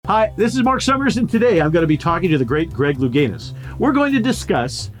Hi, this is Mark Summers, and today I'm going to be talking to the great Greg Louganis. We're going to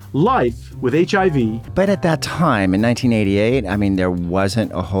discuss life with HIV. But at that time, in 1988, there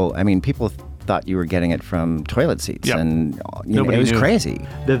wasn't a whole... people thought you were getting it from toilet seats, and it was crazy.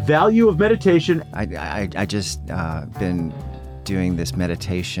 The value of meditation. I just been doing this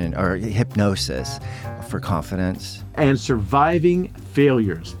meditation or hypnosis for confidence. And surviving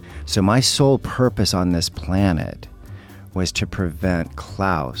failures. So my sole purpose on this planet was to prevent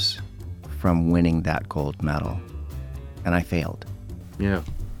Klaus from winning that gold medal. And I failed. Yeah,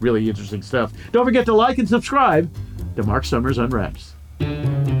 really interesting stuff. Don't forget to like and subscribe to Mark Summers Unwraps.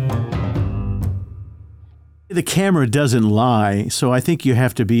 The camera doesn't lie, so I think you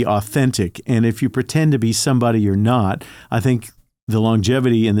have to be authentic. And if you pretend to be somebody you're not, I think the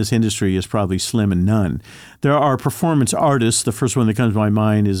longevity in this industry is probably slim and none. There are performance artists. The first one that comes to my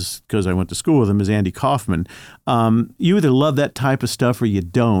mind is, because I went to school with him, is Andy Kaufman. You either love that type of stuff or you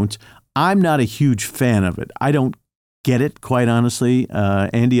don't. I'm not a huge fan of it. I don't get it, quite honestly.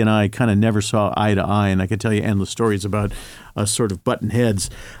 Andy and I kind of never saw eye to eye, and I could tell you endless stories about us sort of button heads.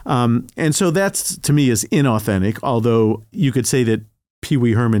 And so that's, to me, is inauthentic, although you could say that Pee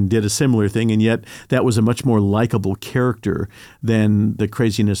Wee Herman did a similar thing, and yet that was a much more likable character than the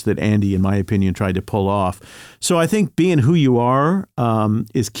craziness that Andy, in my opinion, tried to pull off. So I think being who you are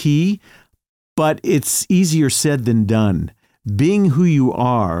is key, but it's easier said than done. Being who you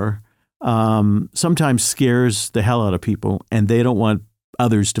are sometimes scares the hell out of people, and they don't want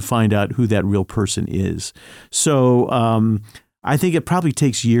others to find out who that real person is. So I think it probably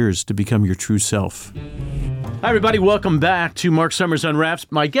takes years to become your true self. Hi, everybody. Welcome back to Mark Summers Unwraps.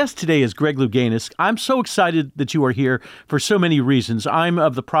 My guest today is Greg Louganis. I'm so excited that you are here for so many reasons. I'm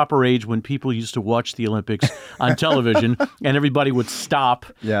of the proper age when people used to watch the Olympics on television and everybody would stop.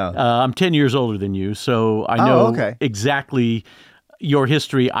 Yeah. I'm 10 years older than you, so I know exactly your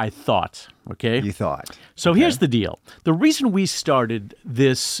history, I thought. Okay? You thought. So here's the deal. The reason we started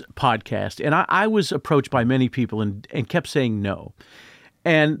this podcast, and I was approached by many people and kept saying no.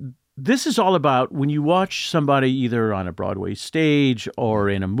 And this is all about when you watch somebody either on a Broadway stage or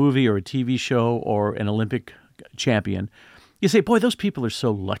in a movie or a TV show or an Olympic champion, you say, boy, those people are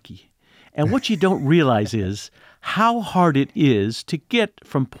so lucky. And what you don't realize is how hard it is to get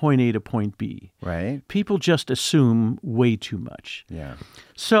from point A to point B. Right. People just assume way too much. Yeah.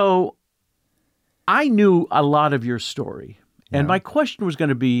 So I knew a lot of your story. And my question was going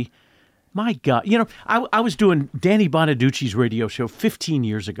to be, my God, I was doing Danny Bonaducci's radio show 15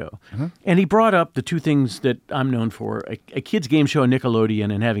 years ago, and he brought up the two things that I'm known for, a kid's game show on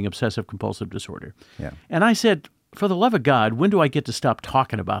Nickelodeon and having obsessive-compulsive disorder. Yeah. And I said, for the love of God, when do I get to stop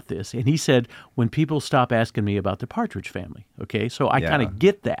talking about this? And he said, when people stop asking me about the Partridge Family. Okay, so I kind of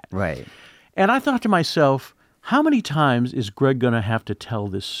get that. Right. And I thought to myself, how many times is Greg going to have to tell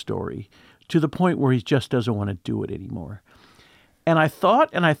this story to the point where he just doesn't want to do it anymore? And I thought,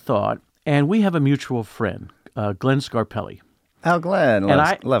 and we have a mutual friend, Glenn Scarpelli. Oh, Glenn.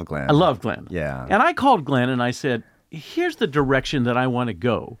 Love Glenn. I love Glenn. Yeah. And I called Glenn and I said, here's the direction that I want to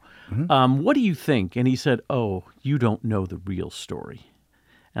go. What do you think? And he said, oh, you don't know the real story.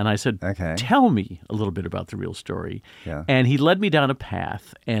 And I said, okay, tell me a little bit about the real story. Yeah. And he led me down a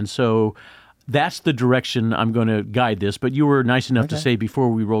path. And so that's the direction I'm going to guide this. But you were nice enough to say before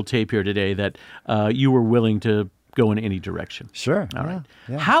we rolled tape here today that you were willing to go in any direction. Sure. All right.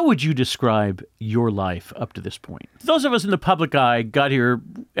 Yeah. How would you describe your life up to this point? Those of us in the public eye got here,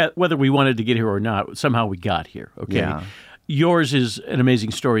 whether we wanted to get here or not, somehow we got here, okay? Yeah. Yours is an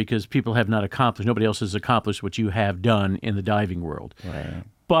amazing story because people have not accomplished, nobody else has accomplished what you have done in the diving world. Right.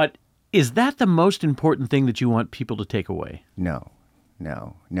 But is that the most important thing that you want people to take away? No.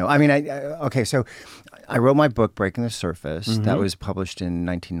 So I wrote my book, Breaking the Surface. That was published in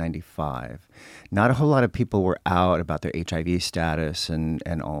 1995. Not a whole lot of people were out about their HIV status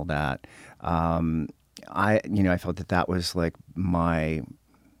and all that. I felt that was like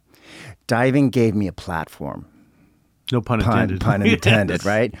diving gave me a platform. No pun intended. Pun intended, Yes.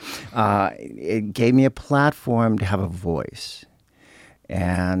 right? It gave me a platform to have a voice.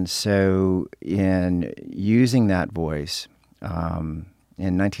 And so in using that voice,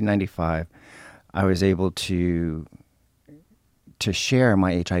 in 1995, I was able to share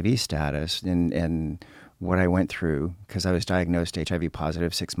my HIV status and what I went through, because I was diagnosed HIV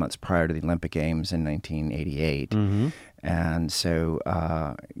positive 6 months prior to the Olympic Games in 1988. And so,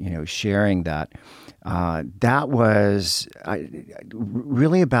 sharing that, that was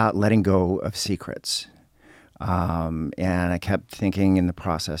really about letting go of secrets. And I kept thinking in the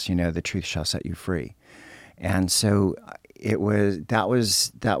process, the truth shall set you free. And so that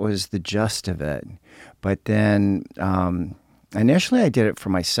was the gist of it. But then initially I did it for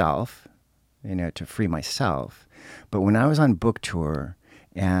myself, to free myself. But when I was on book tour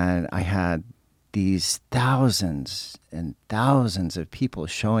and I had these thousands and thousands of people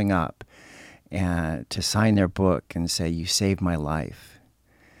showing up and to sign their book and say, "You saved my life,"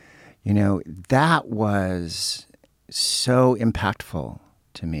 that was so impactful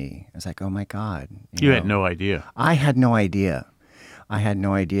to me. I was like, oh my God. You had no idea. I had no idea.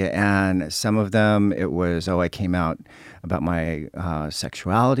 And some of them, it was, I came out about my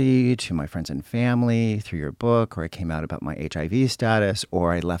sexuality to my friends and family through your book, or I came out about my HIV status,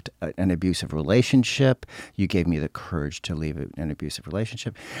 or I left an abusive relationship. You gave me the courage to leave an abusive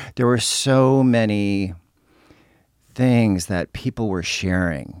relationship. There were so many things that people were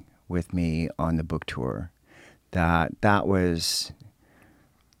sharing with me on the book tour that was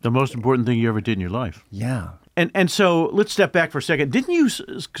the most important thing you ever did in your life. Yeah. And so let's step back for a second. Didn't you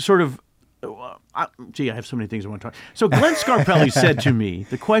sort of, I have so many things I want to talk. So Glenn Scarpelli said to me,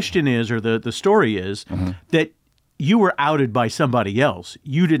 the question is, or the story is, that you were outed by somebody else.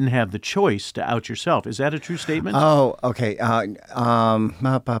 You didn't have the choice to out yourself. Is that a true statement? Oh, okay. Is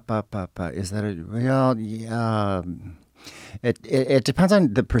that a real? Yeah. It depends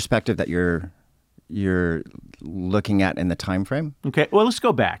on the perspective that you're looking at in the time frame. Okay. Well, let's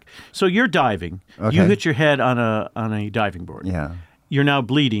go back. So you're diving. Okay. You hit your head on a diving board. Yeah. You're now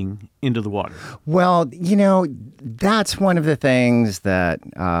bleeding into the water. Well, that's one of the things that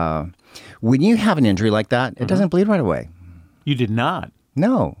when you have an injury like that, it doesn't bleed right away. You did not.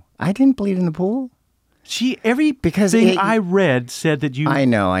 No, I didn't bleed in the pool. Everything I read said that you. I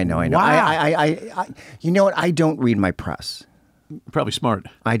know. Wow. I you know what? I don't read my press. Probably smart.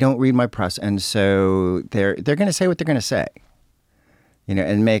 I don't read my press, and so they're going to say what they're going to say,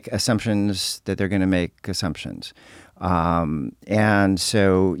 and make assumptions that they're going to make assumptions. And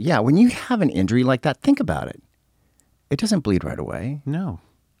so, yeah, when you have an injury like that, think about it. It doesn't bleed right away. No.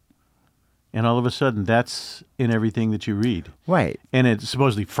 And all of a sudden, that's in everything that you read. Right. And it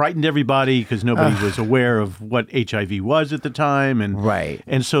supposedly frightened everybody because nobody was aware of what HIV was at the time. And, right.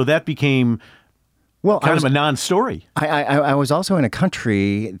 And so that became kind of a non-story. I was also in a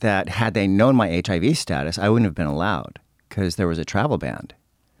country that had they known my HIV status, I wouldn't have been allowed because there was a travel ban.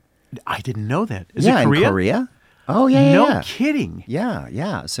 I didn't know that. Is it Korea? In Korea. Oh, yeah. No kidding.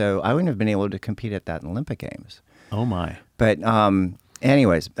 Yeah. So I wouldn't have been able to compete at that in Olympic Games. Oh, my. But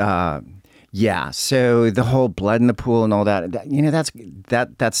anyways, yeah. So the whole blood in the pool and all that,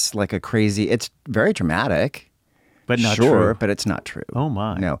 that's like a crazy, it's very dramatic. But not true. But it's not true. Oh,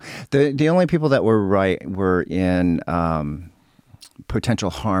 my. No. The only people that were in potential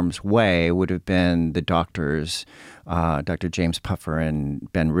harm's way would have been the doctors, Dr. James Puffer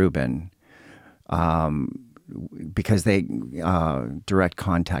and Ben Rubin, because they direct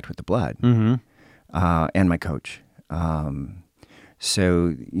contact with the blood, and my coach.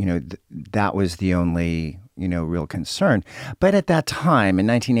 So, that was the only, real concern. But at that time, in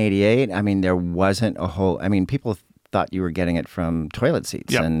 1988, there wasn't a whole, people thought you were getting it from toilet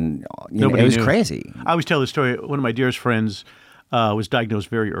seats. Yep. And Nobody it was knew. crazy. I always tell the story. One of my dearest friends was diagnosed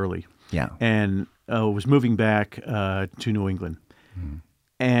very early. Yeah. And was moving back to New England.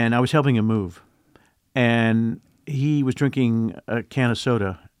 And I was helping him move. And he was drinking a can of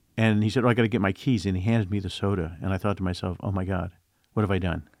soda. And he said, I got to get my keys. And he handed me the soda. And I thought to myself, oh, my God, what have I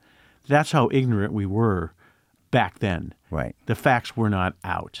done? That's how ignorant we were back then. Right. The facts were not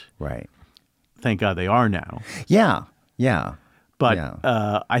out. Right. Thank God they are now. Yeah. But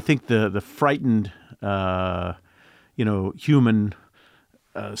I think the frightened, human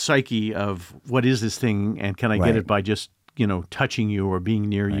psyche of what is this thing and can I get it by just, touching you or being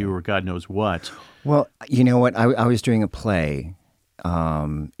near you or God knows what. Well, you know what? I was doing a play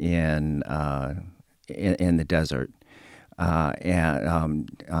in the desert,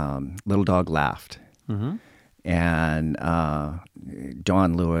 and Little Dog Laughed. Mm-hmm. And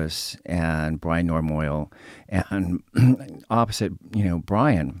Don Lewis and Brian Normoyle, and opposite,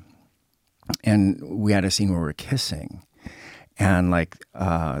 Brian. And we had a scene where we were kissing. And like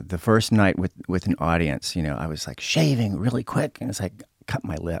the first night with an audience, I was like shaving really quick, and it's like cut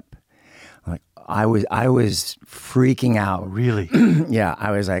my lip. Like I was freaking out. Really? Yeah,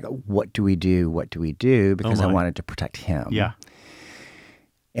 I was like, what do we do? What do we do? Because I wanted to protect him. Yeah.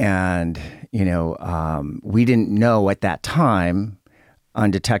 And, we didn't know at that time,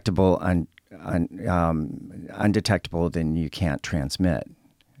 undetectable, then you can't transmit,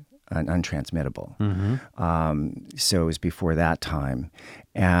 untransmittable. Mm-hmm. So it was before that time.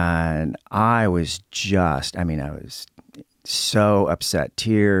 And I was I was so upset,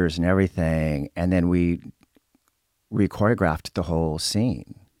 tears and everything. And then we choreographed the whole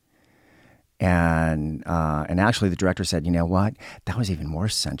scene. And actually, the director said, "You know what? That was even more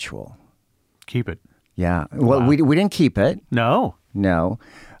sensual." Keep it. Yeah. Well, Wow. we didn't keep it. No. No.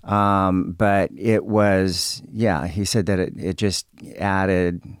 But it was, yeah, he said that it just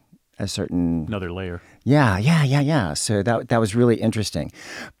added a certain, Another layer. yeah. So that was really interesting.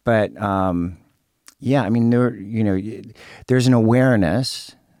 But, yeah, I mean, there's an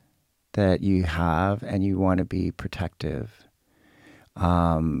awareness that you have and you want to be protective.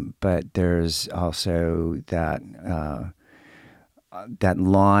 But there's also that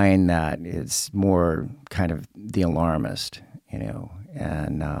line that is more kind of the alarmist,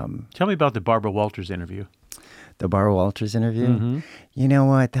 and Tell me about the Barbara Walters interview. the Barbara Walters interview. Mm-hmm. You know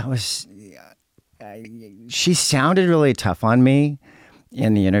what? That was, she sounded really tough on me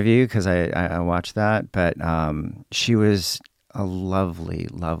in the interview because I watched that, but she was a lovely,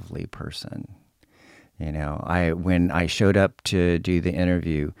 lovely person. When I showed up to do the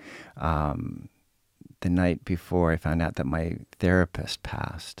interview, the night before, I found out that my therapist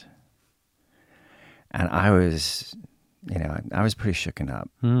passed, and I was pretty shooken up.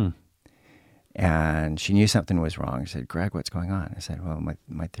 Mm. And she knew something was wrong. She said, "Greg, what's going on?" I said, "Well,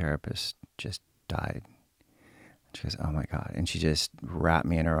 my therapist just died." She goes, "Oh my God!" And she just wrapped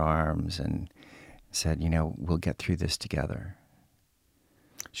me in her arms and said, "We'll get through this together."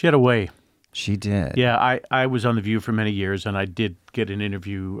 She had a way. She did. Yeah, I was on The View for many years, and I did get an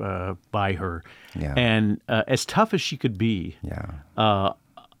interview by her. Yeah. And as tough as she could be, Yeah.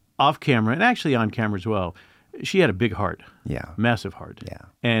 off camera, and actually on camera as well, she had a big heart. Yeah. Massive heart. Yeah.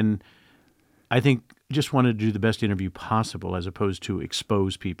 And I think just wanted to do the best interview possible as opposed to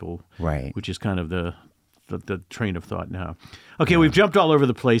expose people, Right. which is kind of the train of thought now. Okay, we've jumped all over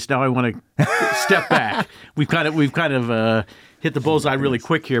the place. Now I want to step back. We've kind of hit the bullseye really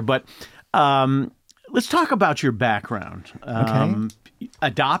quick here, but let's talk about your background.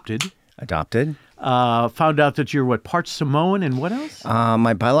 Adopted. Found out that you're part Samoan and what else?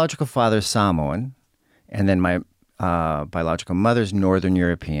 My biological father's Samoan, and then my biological mother's Northern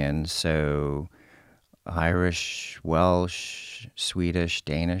European, so Irish, Welsh, Swedish,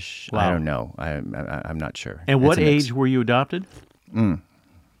 Danish. Wow. I don't know. I'm not sure. And what It's a mix. age were you adopted? I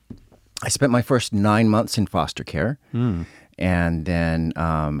spent my first 9 months in foster care. And then,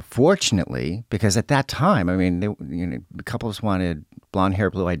 fortunately, because at that time, I mean, couples wanted blonde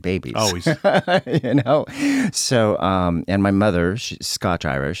hair, blue-eyed babies. Always. So, and my mother, she's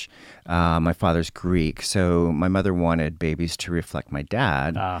Scotch-Irish. My father's Greek. So my mother wanted babies to reflect my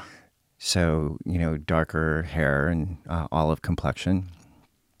dad. So, darker hair and olive complexion.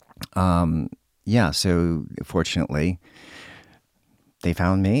 So fortunately, they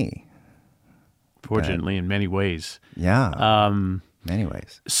found me. Fortunately, in many ways. Yeah. Many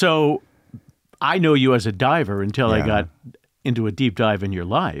ways. So I know you as a diver until I Yeah. got into a deep dive in your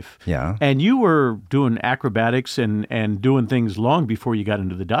life. Yeah. And you were doing acrobatics and doing things long before you got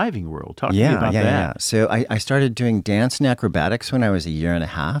into the diving world. Talk to me about that. Yeah. So I started doing dance and acrobatics when I was 1.5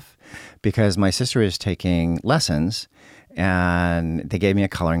 years because my sister was taking lessons and they gave me a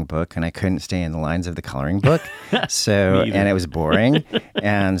coloring book and I couldn't stay in the lines of the coloring book. So, and it was boring.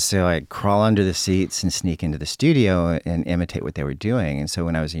 And so I'd crawl under the seats and sneak into the studio and imitate what they were doing. And so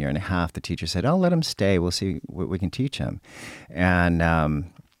when I was 1.5 years, the teacher said, "Oh, let him stay. We'll see what we can teach him." And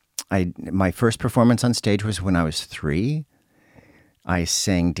my first performance on stage was when I was 3. I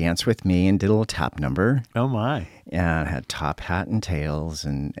sang Dance With Me and did a little tap number. Oh, my. And I had top hat and tails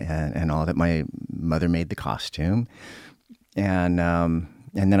and all that. My mother made the costume. And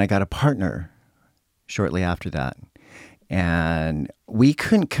then I got a partner shortly after that. And we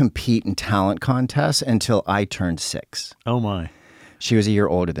couldn't compete in talent contests until I turned 6. Oh, my. She was a year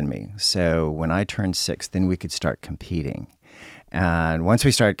older than me. So when I turned 6, then we could start competing. And once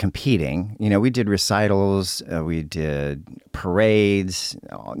we started competing, we did recitals, we did parades,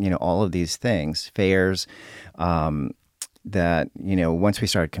 all of these things, fairs, that, once we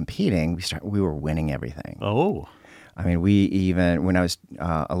started competing, we were winning everything. Oh. I mean, when I was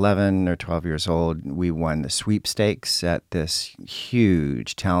 11 or 12 years old, we won the sweepstakes at this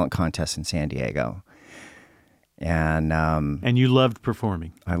huge talent contest in San Diego. And you loved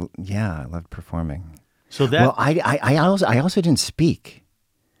performing. I loved performing. So that Well, I also didn't speak.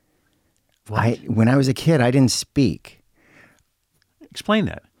 What? When I was a kid, I didn't speak. Explain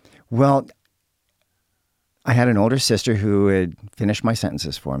that. Well, I had an older sister who would finish my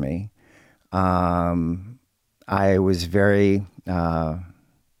sentences for me. I was very, I'm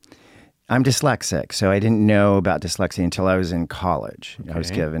dyslexic, so I didn't know about dyslexia until I was in college. I was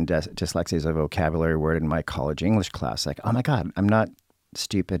Okay. given dyslexia as a vocabulary word in my college English class. Like, oh my God, I'm not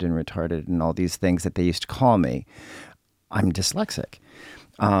stupid and retarded and all these things that they used to call me. I'm dyslexic.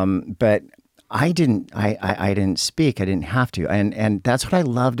 But I didn't speak. I didn't have to, and that's what I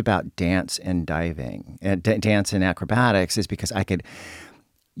loved about dance and diving, and dance and acrobatics, is because I could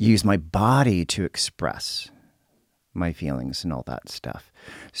use my body to express my feelings and all that stuff.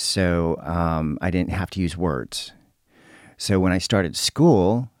 So I didn't have to use words. So when I started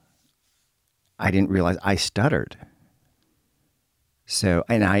school, I didn't realize I stuttered. So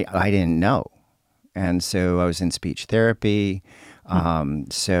and I didn't know, and so I was in speech therapy.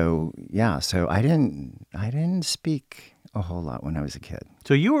 So I didn't speak a whole lot when I was a kid.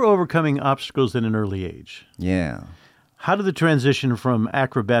 So you were overcoming obstacles at an early age. Yeah. How did the transition from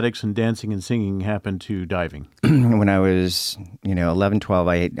acrobatics and dancing and singing happen to diving? When I was, 11, 12,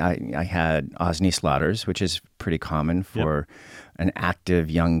 I had Osney slaughters, which is pretty common for an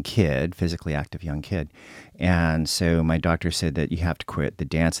active young kid, physically active young kid. And so my doctor said that you have to quit the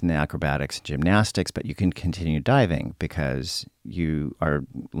dance and the acrobatics and gymnastics, but you can continue diving because you are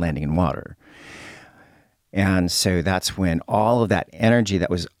landing in water. And so that's when all of that energy that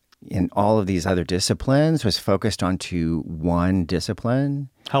was in all of these other disciplines was focused onto one discipline.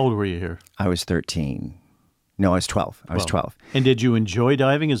 How old were you here? I was 13. No, I was 12. I was 12. And did you enjoy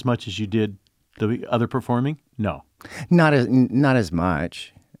diving as much as you did the other performing? No. Not as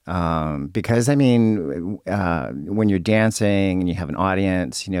much. Because when you're dancing and you have an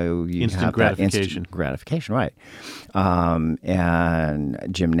audience, you instant have gratification. that instant gratification, right? And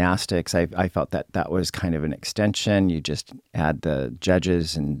gymnastics, I felt that was kind of an extension. You just add the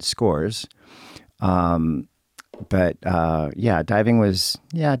judges and scores. Diving was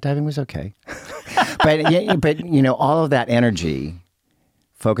okay. but all of that energy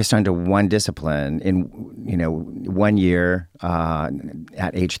focused onto one discipline. In 1 year,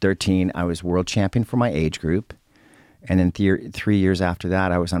 at age 13, I was world champion for my age group, and then 3 years after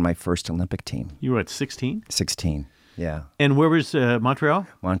that, I was on my first Olympic team. You were at 16? 16, yeah. And where was Montreal?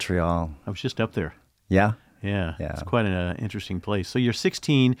 Montreal. I was just up there. Yeah. Yeah. It's quite an interesting place. So you're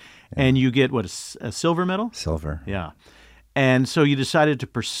 16, and you get, what, a silver medal? Silver. Yeah. And so you decided to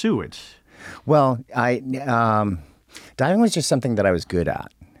pursue it. Well, diving was just something that I was good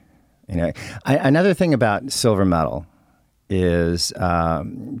at. Another thing about silver medal is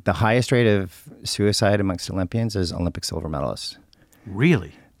the highest rate of suicide amongst Olympians is Olympic silver medalists.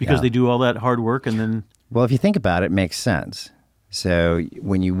 Really? Because Yeah. they do all that hard work and then... Well, if you think about it, it makes sense. So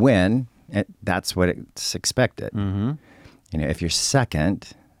when you win, that's what it's expected. Mm-hmm. If you're second,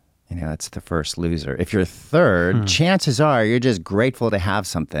 it's the first loser. If you're third, chances are you're just grateful to have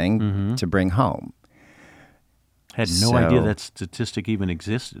something to bring home. Had no idea that statistic even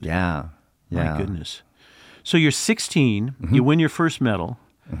existed. Yeah. My goodness. So you're 16, you win your first medal,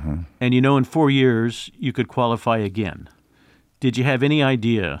 and in 4 years you could qualify again. Did you have any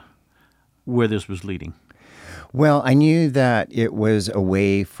idea where this was leading? Well, I knew that it was a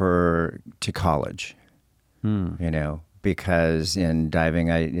way to college, because in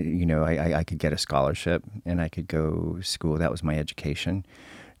diving, I could get a scholarship and I could go to school. That was my education.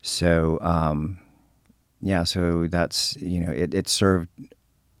 So, so that's, it served,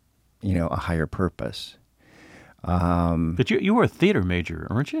 a higher purpose. But you were a theater major,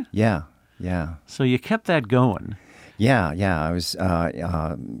 weren't you? Yeah. So you kept that going. Yeah. I was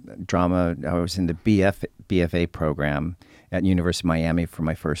drama. I was in the BFA program at University of Miami for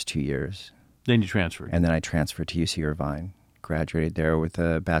my first 2 years. Then you transferred. And then I transferred to UC Irvine. Graduated there with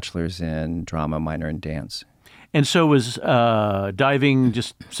a bachelor's in drama, minor in dance. And so was diving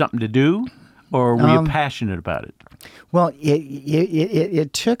just something to do, or were you passionate about it? Well,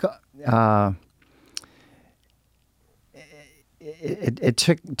 it took it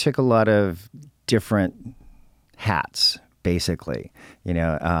took a lot of different hats, basically.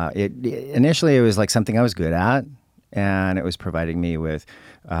 Initially it was like something I was good at, and it was providing me with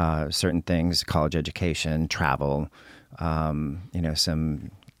certain things: college education, travel,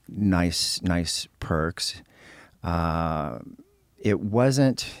 some nice perks. It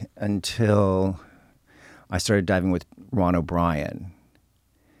wasn't until I started diving with Ron O'Brien,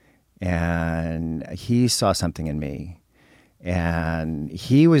 and he saw something in me, and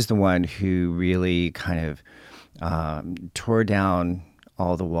he was the one who really kind of tore down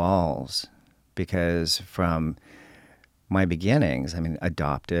all the walls, because from my beginnings,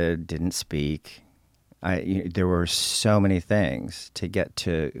 adopted, didn't speak. There were so many things to get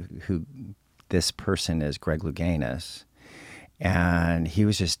to who this person is, Greg Louganis. And he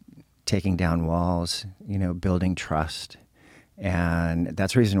was just taking down walls, building trust. And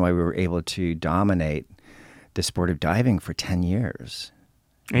that's the reason why we were able to dominate the sport of diving for 10 years.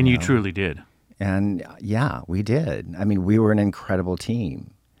 And you truly did. And yeah, we did. We were an incredible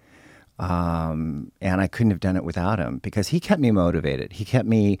team. And I couldn't have done it without him, because he kept me motivated. He kept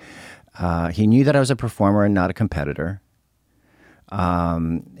me He knew that I was a performer and not a competitor.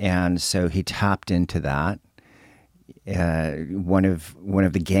 And so he tapped into that. One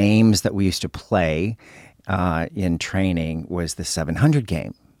of the games that we used to play in training was the 700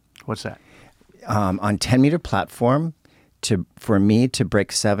 game. What's that? On 10-meter platform, for me to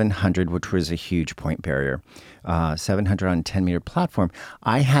break 700, which was a huge point barrier, 700 on 10-meter platform,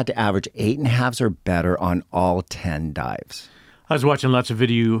 I had to average 8.5s or better on all 10 dives. I was watching lots of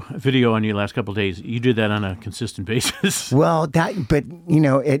video on you last couple of days. You did that on a consistent basis. Well, but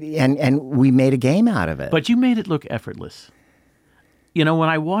and we made a game out of it. But you made it look effortless. When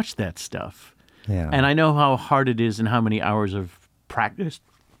I watch that stuff, and I know how hard it is and how many hours of practice,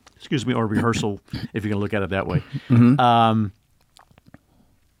 or rehearsal, if you're going to look at it that way. Mm-hmm.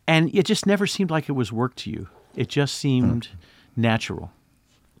 And it just never seemed like it was work to you. It just seemed natural.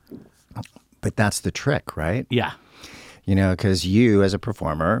 But that's the trick, right? Yeah. Because you, as a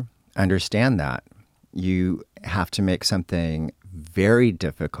performer, understand that. You have to make something very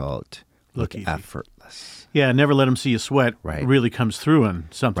difficult look effortless. Yeah, never let them see you sweat. Right. Really comes through on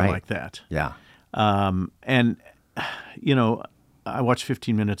something like that. Yeah. And, I watched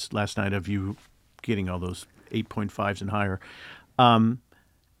 15 minutes last night of you getting all those 8.5s and higher.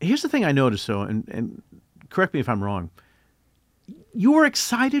 Here's the thing I noticed, though, and correct me if I'm wrong. You were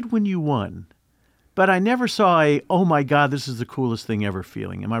excited when you won, but I never saw oh my God, this is the coolest thing ever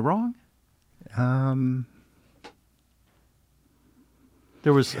feeling. Am I wrong?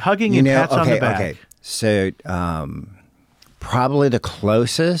 There was hugging and pats on the back. Okay. So probably the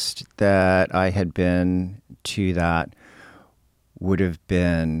closest that I had been to that would have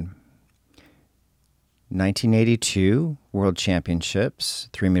been 1982 World Championships,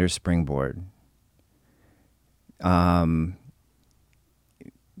 3-meter springboard. I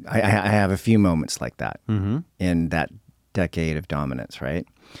have a few moments like that in that decade of dominance, right?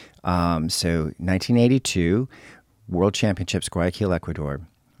 So 1982 World Championships, Guayaquil, Ecuador.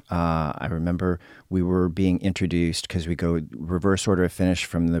 I remember we were being introduced because we go reverse order of finish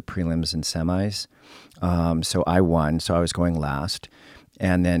from the prelims and semis. So I won, so I was going last.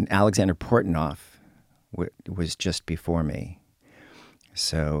 And then Alexander Portnoy was just before me.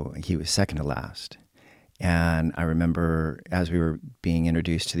 So he was second to last. And I remember as we were being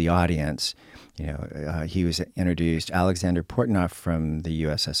introduced to the audience, he was introduced, Alexander Portnoy from the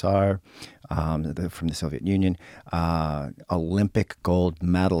USSR, from the Soviet Union, Olympic gold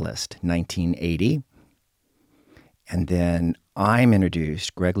medalist, 1980. And then I'm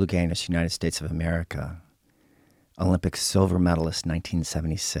introduced, Greg Louganis, United States of America, Olympic silver medalist,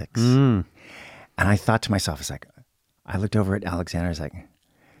 1976. And I thought to myself, I looked over at Alexander, I was like,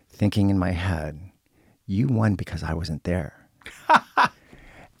 thinking in my head, you won because I wasn't there.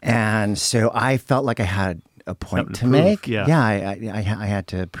 And so I felt like I had a point to make. Yeah, I had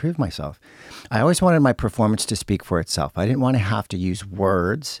to prove myself. I always wanted my performance to speak for itself. I didn't want to have to use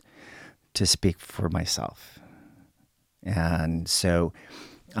words to speak for myself. And so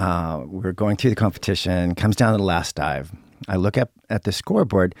we're going through the competition, comes down to the last dive. I look up at the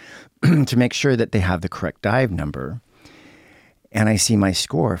scoreboard to make sure that they have the correct dive number. And I see my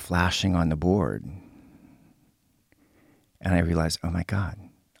score flashing on the board. And I realize, oh my God,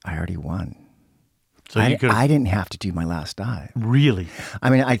 I already won. So I didn't have to do my last dive. Really?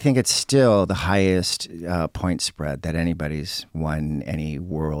 I mean, I think it's still the highest point spread that anybody's won any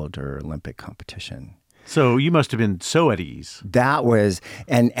world or Olympic competition. So you must have been so at ease. That was,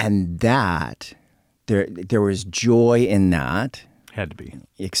 and that, there was joy in that. Had to be.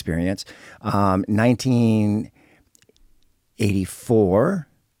 Experience. 1984,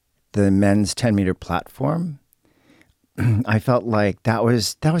 the men's 10-meter platform. I felt like that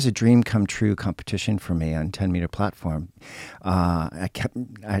was a dream come true competition for me on 10-meter platform.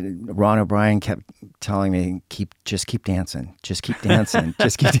 Ron O'Brien kept telling me, just keep dancing, just keep dancing,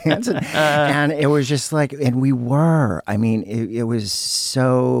 just keep dancing. And it was just like, and we were. I mean, it was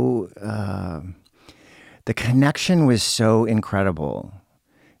so, the connection was so incredible.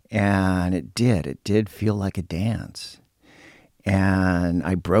 And it did feel like a dance. And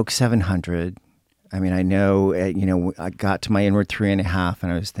I broke 700. I mean, I know, I got to my inward 3.5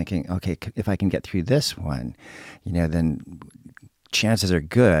 and I was thinking, okay, if I can get through this one, then chances are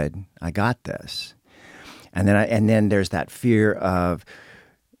good. I got this. And then there's that fear of,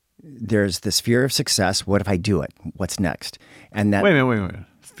 there's this fear of success. What if I do it? What's next? And that. Wait a minute.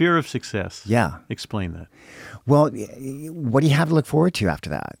 Fear of success. Yeah. Explain that. Well, what do you have to look forward to after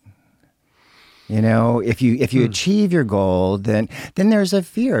that? If you achieve your goal, then there's a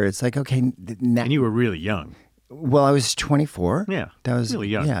fear. It's like, okay. And you were really young. Well, I was 24. Yeah, That was really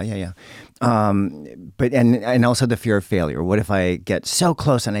young. Yeah. But also the fear of failure. What if I get so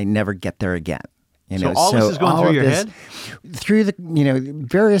close and I never get there again? So all this is going through your head? Through the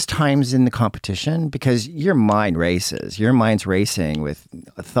various times in the competition, because your mind races. Your mind's racing with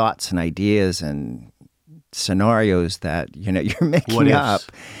thoughts and ideas and scenarios that you're making up.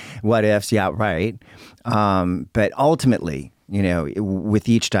 What ifs? Yeah, right. But ultimately, with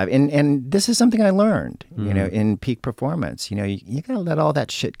each dive, and this is something I learned, in peak performance. You gotta let all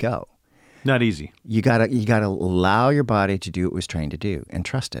that shit go. Not easy. You gotta allow your body to do what it was trained to do and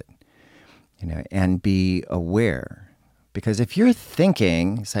trust it. And be aware. Because if you're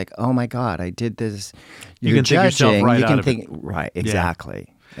thinking, it's like, oh my God, I did this. You can think yourself right out of it. Right, exactly.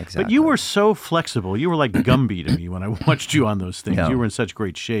 Yeah. Exactly. But you were so flexible. You were like Gumby to me when I watched you on those things. Yeah. You were in such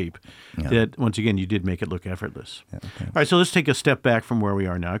great shape that, once again, you did make it look effortless. Yeah, all right, so let's take a step back from where we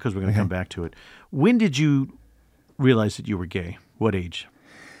are now, because we're going to come back to it. When did you realize that you were gay? What age?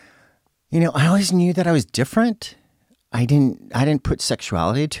 I always knew that I was different. I didn't put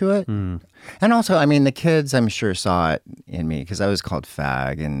sexuality to it. And also, the kids, I'm sure, saw it in me, because I was called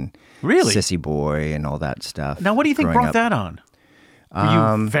fag and sissy boy and all that stuff. Now, what do you think brought that on?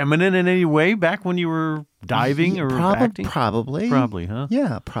 Were you feminine in any way back when you were diving or acting? Probably. Probably, huh?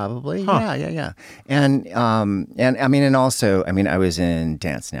 Yeah, probably. Huh. Yeah. And also, I was in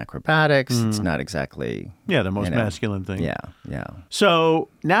dance and acrobatics. It's not exactly the most masculine thing. Yeah. So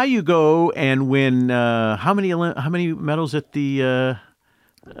now you go and win. How many medals at the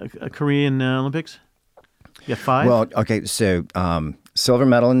Korean Olympics? You got 5. Well, okay. So silver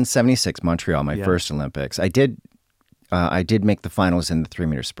medal in '76, Montreal, my first Olympics. I did make the finals in the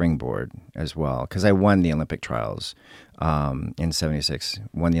 3-meter springboard as well, because I won the Olympic trials in '76.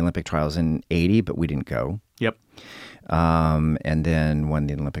 Won the Olympic trials in '80, but we didn't go. Yep. And then won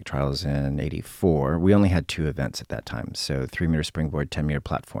the Olympic trials in '84. We only had 2 events at that time, so 3-meter springboard, 10-meter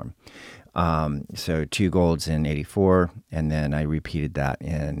platform. So 2 golds in '84, and then I repeated that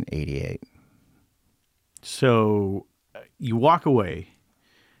in '88. So you walk away,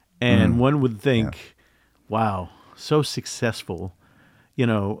 and one would think, wow, so successful.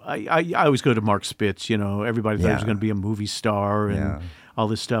 I always go to Mark Spitz, everybody thought he was going to be a movie star and all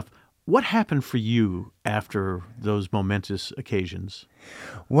this stuff. What happened for you after those momentous occasions?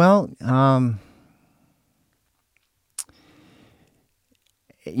 Well, I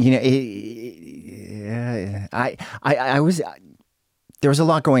was, there was a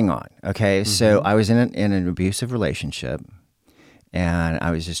lot going on. Okay. So I was in an abusive relationship, and I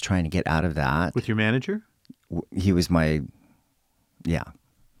was just trying to get out of that. With your manager? He was my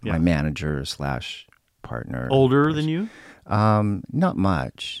manager / partner. Older than you? Not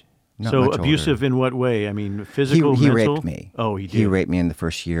much. So much abusive older. In what way? Physical, he mental? raped me. Oh, he did? He raped me in the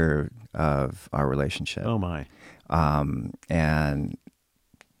first year of our relationship. Oh, my. And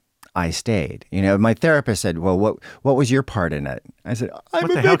I stayed. My therapist said, well, what was your part in it? I said, I'm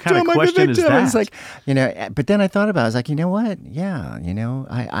what the a hell victim, kind of question is that? I was like, but then I thought about it. I was like, you know what? Yeah,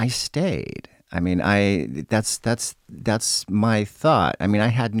 I stayed. That's my thought. I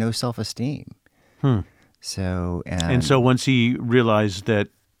had no self-esteem. So once he realized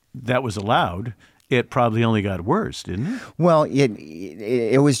that was allowed, it probably only got worse, didn't it? Well,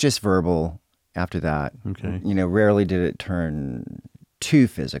 it was just verbal after that. Okay. Rarely did it turn too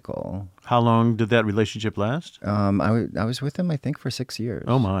physical. How long did that relationship last? I was with him, I think, for 6 years.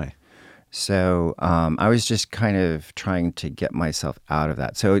 Oh, my. So I was just kind of trying to get myself out of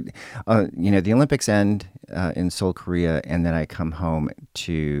that. So, the Olympics end in Seoul, Korea, and then I come home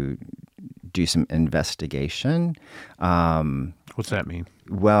to do some investigation. What's that mean?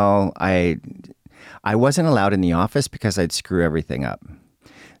 Well, I wasn't allowed in the office because I'd screw everything up.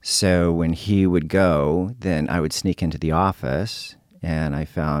 So when he would go, then I would sneak into the office, and I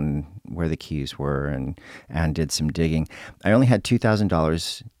found where the keys were and did some digging. I only had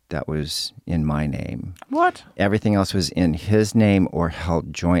 $2,000 that was in my name. What? Everything else was in his name or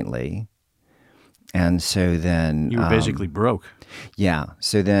held jointly. And so then... You were basically broke. Yeah.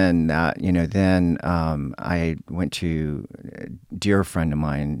 So then, I went to a dear friend of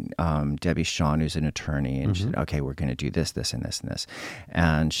mine, Debbie Shawn, who's an attorney, and she said, okay, we're going to do this, this, and this, and this.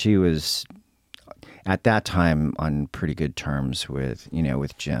 And she was, at that time, on pretty good terms with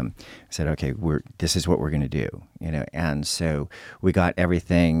Jim. I said, okay, this is what we're going to do, And so we got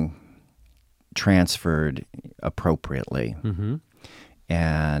everything transferred appropriately.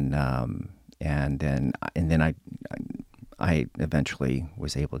 And then I eventually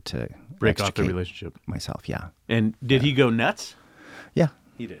was able to break off the relationship myself. Yeah. And did he go nuts? Yeah,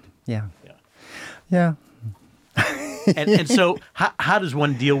 he did. Yeah. And so how does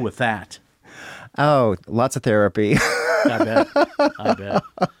one deal with that? Oh, lots of therapy. I bet. I bet.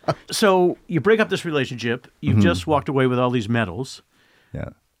 So you break up this relationship. You've just walked away with all these medals. Yeah.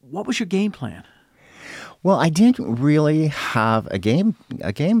 What was your game plan? Well, I didn't really have a game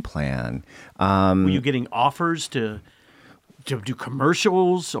plan. Were you getting offers to do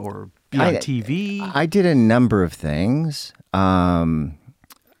commercials or be on TV? I did a number of things. I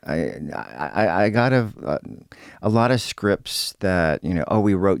got a lot of scripts that,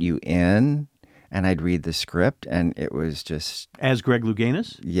 we wrote you in, and I'd read the script, and it was just... As Greg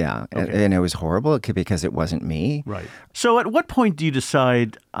Louganis? Yeah, Okay. and it was horrible because it wasn't me. Right. So at what point do you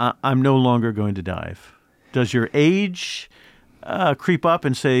decide, I'm no longer going to dive? Does your age creep up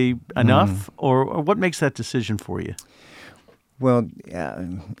and say enough, or what makes that decision for you? Well,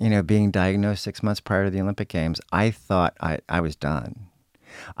 being diagnosed 6 months prior to the Olympic Games, I thought I was done.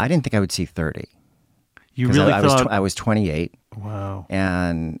 I didn't think I would see 30. You really thought... I was 28. Wow.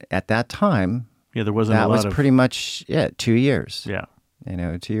 And at that time... Yeah, there wasn't that a lot was pretty much it. 2 years. Yeah.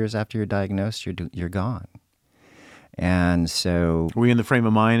 2 years after you're diagnosed, you're gone. And so... Were you in the frame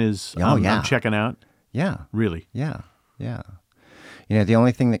of mind as, I'm checking out? Yeah. Really? Yeah. Yeah. The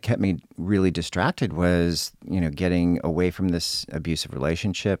only thing that kept me really distracted was, getting away from this abusive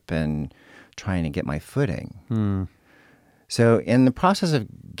relationship and trying to get my footing. So in the process of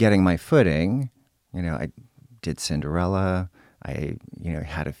getting my footing, I did Cinderella. I,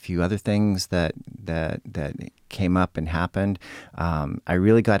 had a few other things that came up and happened. I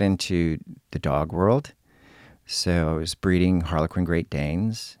really got into the dog world. So I was breeding Harlequin Great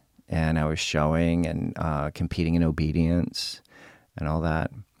Danes, and I was showing and competing in obedience and all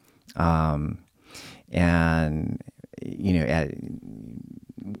that.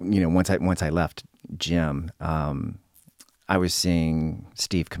 Once I left gym, I was seeing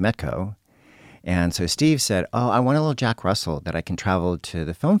Steve Kometko. And so Steve said, I want a little Jack Russell that I can travel to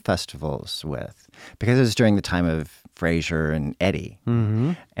the film festivals with, because it was during the time of Frasier and Eddie.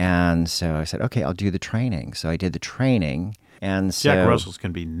 Mm-hmm. And so I said, okay, I'll do the training. So I did the training. And so, Jack Russells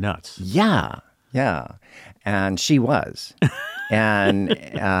can be nuts. Yeah. And she was. And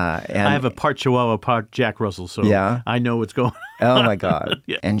I have a part Chihuahua, part Jack Russell, so I know what's going on. Oh, my God.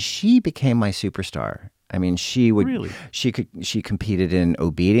 Yeah. And she became my superstar. I mean, she competed in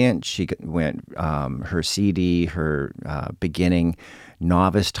obedience. She went her CD, her beginning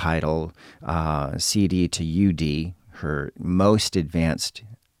novice title, CD to UD, her most advanced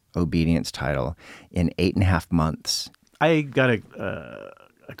obedience title in 8.5 months. I got a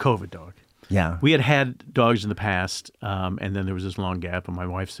COVID dog. Yeah. We had dogs in the past, and then there was this long gap, and my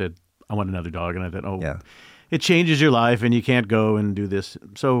wife said, I want another dog. And I thought, it changes your life, and you can't go and do this.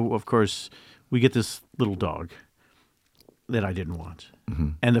 So, of course... we get this little dog that I didn't want. Mm-hmm.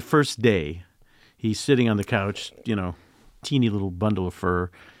 And the first day, he's sitting on the couch, teeny little bundle of fur,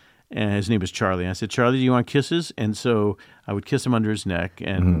 and his name was Charlie. And I said, Charlie, do you want kisses? And so I would kiss him under his neck.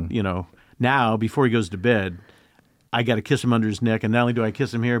 And, now, before he goes to bed, I got to kiss him under his neck. And not only do I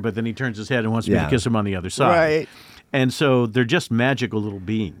kiss him here, but then he turns his head and wants me to kiss him on the other side. Right. And so they're just magical little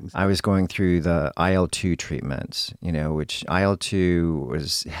beings. I was going through the IL-2 treatments, which IL-2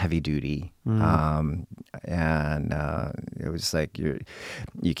 was heavy duty. And it was like you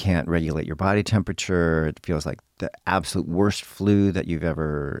can't regulate your body temperature. It feels like the absolute worst flu that you've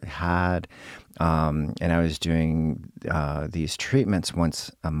ever had. And I was doing these treatments once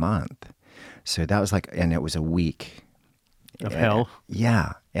a month. So that was and it was a week. Of hell?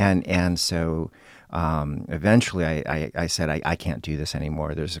 Yeah. And so... eventually I said, I can't do this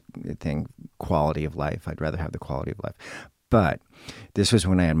anymore. There's a thing, quality of life. I'd rather have the quality of life. But this was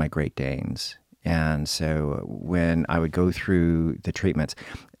when I had my Great Danes. And so when I would go through the treatments,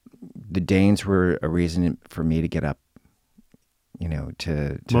 the Danes were a reason for me to get up,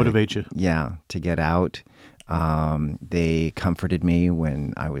 to motivate you. Yeah, to get out. They comforted me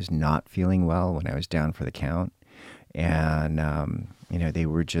when I was not feeling well, when I was down for the count. And, they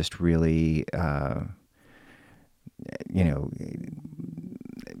were just really,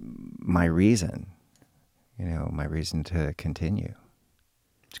 my reason, my reason to continue.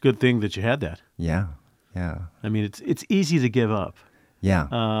 It's a good thing that you had that. Yeah. I mean, it's easy to give up. Yeah.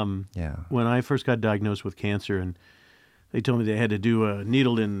 When I first got diagnosed with cancer and they told me they had to do a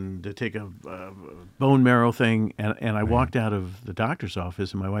needle to take a bone marrow thing, and I walked out of the doctor's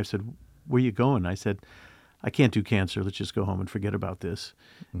office, and my wife said, "Where are you going?" I said, I can't do cancer. Let's just go home and forget about this.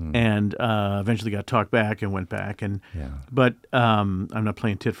 And eventually got talked back and went back. But I'm not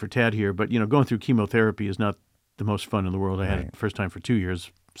playing tit for tat here. But going through chemotherapy is not the most fun in the world. I had it the first time for 2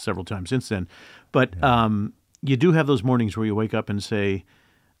 years, several times since then. But you do have those mornings where you wake up and say,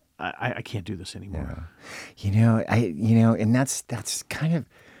 I can't do this anymore. And that's kind of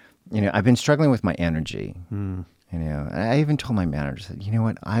I've been struggling with my energy. And I even told my manager, said, you know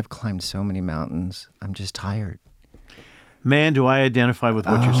what? I've climbed so many mountains. I'm just tired. Man, do I identify with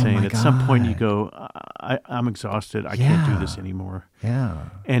what you're Oh, saying. my At some point you God. go, I'm exhausted. I can't do this Yeah. anymore. Yeah.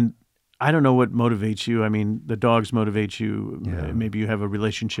 And I don't know what motivates you. I mean, the dogs motivate you. Yeah. Maybe you have a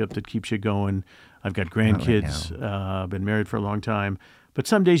relationship that keeps you going. I've got Not right grandkids. Been married for a long time. But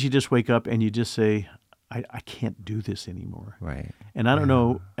some days you just wake up and you just say, I can't do this anymore. Right. And I don't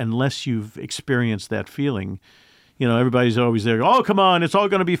know, unless you've experienced that feeling, everybody's always there. Oh, come on, it's all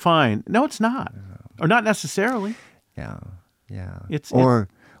going to be fine. No, it's not. Or not necessarily. Yeah. Yeah. It's or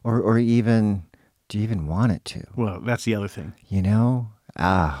even, do you even want it to? Well, that's the other thing.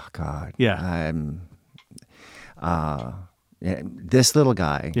 Ah, God. Yeah. This little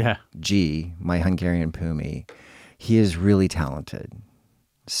guy, Yeah. G, my Hungarian Pumi, he is really talented.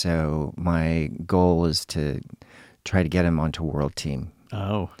 So my goal is to try to get him onto world team.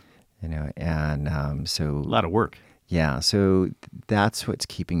 Oh. So A lot of work. Yeah, so that's what's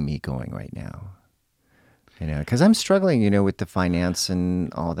keeping me going right now. Because I'm struggling, with the finance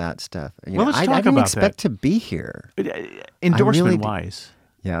and all that stuff. Well, let's I talk didn't about expect that. to be here. Endorsement-wise,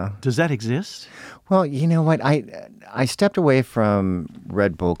 Yeah. does that exist? Well, you know what? I stepped away from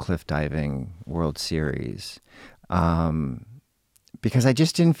Red Bull Cliff Diving World Series because I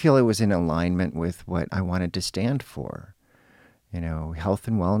just didn't feel it was in alignment with what I wanted to stand for. Health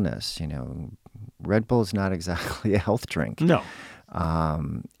and wellness. Red Bull is not exactly a health drink. No.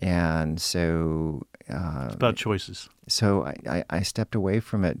 And so... It's about choices. So I stepped away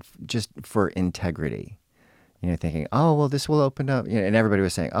from it just for integrity. Thinking, oh, well, this will open up. And everybody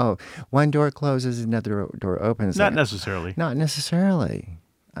was saying, oh, one door closes, another door opens. Not necessarily. Not necessarily.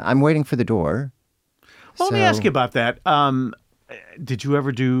 I'm waiting for the door. Well, let me ask you about that. Did you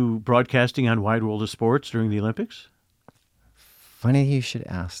ever do broadcasting on Wide World of Sports during the Olympics? Funny you should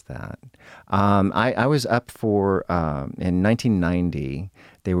ask that. I was up for, in 1990,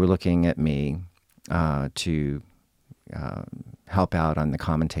 they were looking at me to help out on the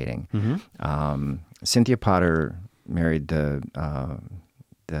commentating. Mm-hmm. Cynthia Potter married the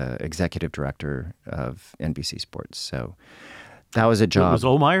executive director of NBC Sports, so that was a job. Was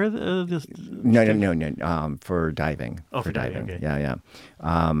Olmeyer No, for diving. Oh, for diving. Okay. Yeah.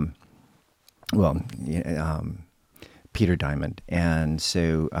 Peter Diamond, and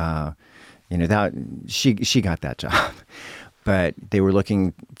so that she got that job, but they were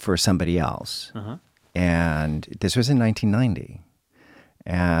looking for somebody else, and this was in 1990.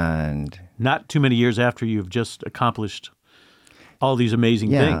 And not too many years after you've just accomplished all these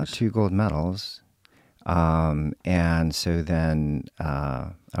amazing things. 2 gold medals. And so then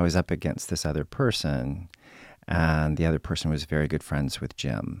I was up against this other person, and the other person was very good friends with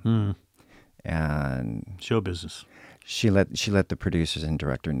Jim. And show business. She let the producers and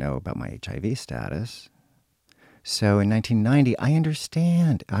director know about my HIV status. So in 1990, I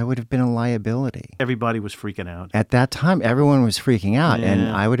understand. I would have been a liability. Everybody was freaking out. At that time, everyone was freaking out, Yeah. and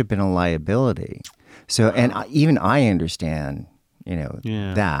I would have been a liability. So, and even I understand,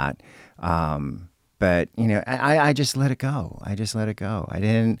 that. But I just let it go. I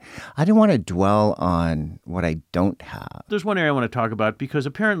didn't want to dwell on what I don't have. There's one area I want to talk about because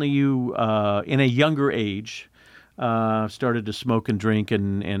apparently you, in a younger age, started to smoke and drink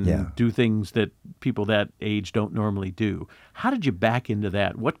and do things that people that age don't normally do. How did you back into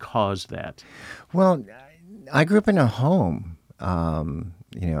that? What caused that? Well, I grew up in a home.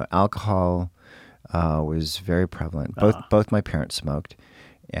 Alcohol was very prevalent. Both my parents smoked.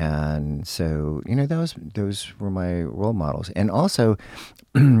 And so, those were my role models. And also,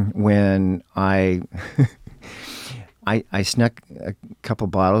 when I snuck a couple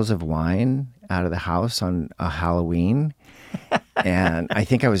bottles of wine out of the house on a Halloween, and I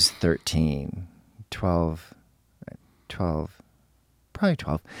think I was 13, 12, probably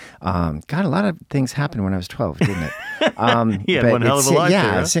 12. God, a lot of things happened when I was 12, didn't it? You had one hell of a life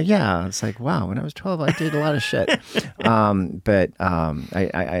there, huh? It's like, wow, when I was 12, I did a lot of shit. I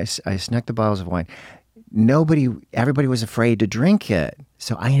snuck the bottles of wine. Everybody was afraid to drink it.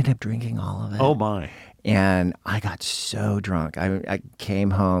 So I ended up drinking all of it. Oh, my. And I got so drunk. I came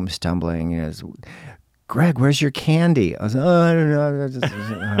home stumbling. Greg, where's your candy? I was like, oh, I don't know.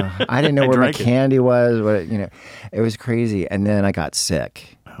 I didn't know where my candy was. It was crazy. And then I got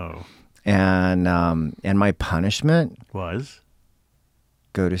sick. Oh. And my punishment was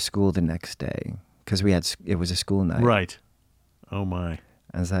go to school the next day because it was a school night. Right. Oh my.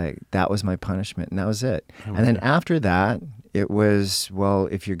 I was like, that was my punishment, and that was it. And then after that, it was, well,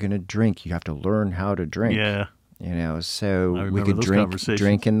 if you're going to drink, you have to learn how to drink. Yeah. So we could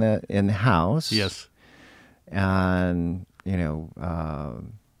drink in the house. Yes. And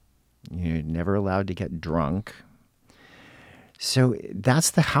You're never allowed to get drunk. So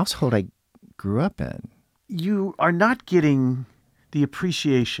that's the household I grew up in. You are not getting the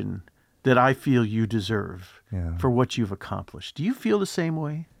appreciation that I feel you deserve for what you've accomplished. Do you feel the same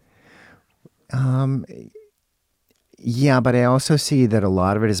way? Yeah, but I also see that a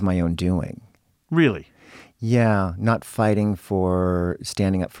lot of it is my own doing. Really? Yeah, not fighting for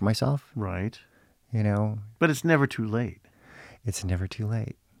standing up for myself. Right. You know, But it's never too late. it's never too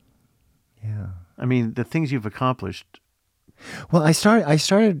late. Yeah. I mean, the things you've accomplished. Well, it's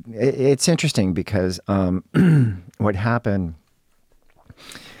interesting because what happened,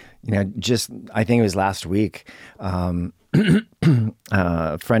 I think it was last week, a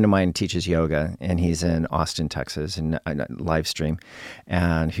friend of mine teaches yoga, and he's in Austin, Texas, and live stream,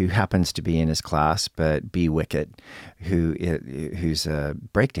 and who happens to be in his class, but B. Wickett, who's a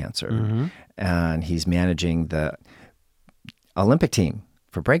breakdancer, and he's managing the Olympic team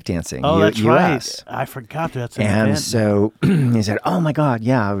for breakdancing. Oh, that's US. right. I forgot that's an And event. so he said, "Oh my God,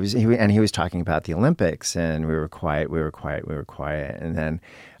 yeah." He was talking about the Olympics, and we were quiet, and then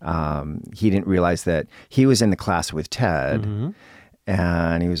he didn't realize that he was in the class with Ted,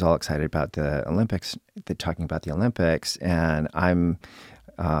 and he was all excited about the Olympics, talking about the Olympics, and I'm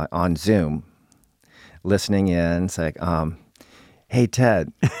on Zoom listening in. It's like, "Hey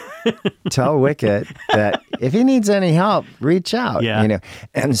Ted, tell Wickett that if he needs any help, reach out." Yeah.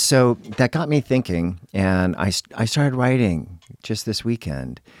 And so that got me thinking, and I started writing just this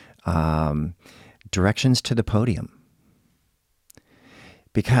weekend, directions to the podium.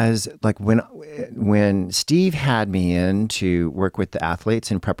 Because like when Steve had me in to work with the athletes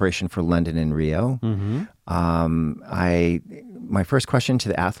in preparation for London and Rio, my first question to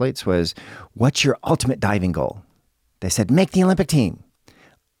the athletes was, "What's your ultimate diving goal?" They said, "Make the Olympic team."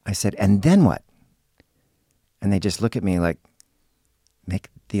 I said, "And then what?" And they just look at me like, "Make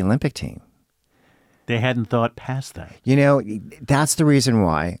the Olympic team." They hadn't thought past that. That's the reason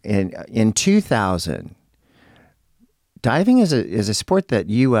why. In 2000, diving is a sport that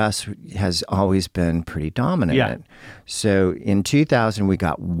U.S. has always been pretty dominant in. So in 2000, we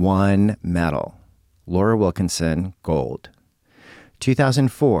got one medal. Laura Wilkinson, gold.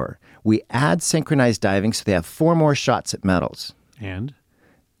 2004, we add synchronized diving, so they have 4 more shots at medals. And?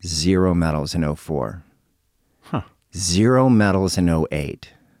 0 medals in 2004. Huh. 0 medals in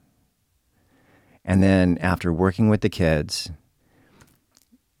 2008. And then after working with the kids,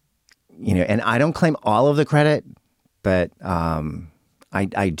 and I don't claim all of the credit, but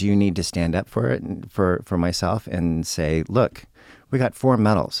I do need to stand up for it, for myself, and say, look, we got 4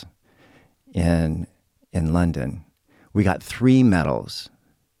 medals in London. We got 3 medals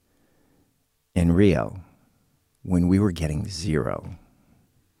in Rio when we were getting 0.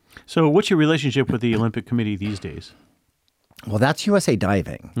 So what's your relationship with the Olympic Committee these days? Well, that's USA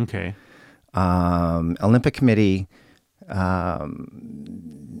Diving. Okay. Olympic Committee,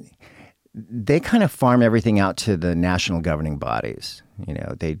 they kind of farm everything out to the national governing bodies.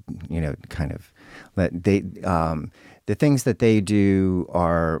 The things that they do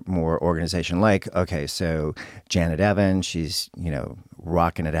are more organization. Like, okay, so Janet Evans, she's,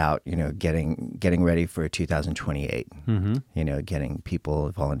 rocking it out, getting ready for 2028, getting people,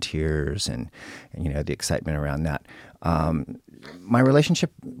 volunteers, and the excitement around that. My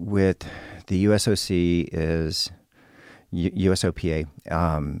relationship with the USOC is USOPA.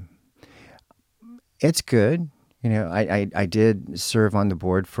 It's good. I did serve on the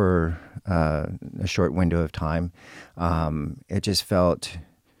board for a short window of time. It just felt,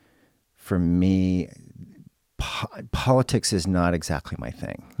 for me, politics is not exactly my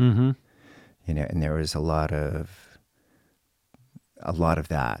thing. Mm-hmm. And there was a lot of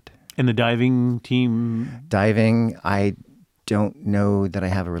that. And the diving team? Diving, I don't know that I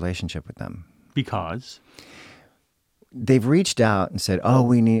have a relationship with them. Because? They've reached out and said, "Oh,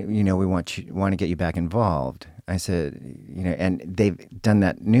 we want to get you back involved." I said, and they've done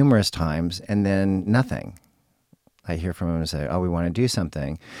that numerous times, and then nothing. I hear from them and say, "Oh, we want to do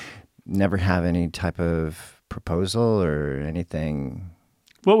something." Never have any type of proposal or anything.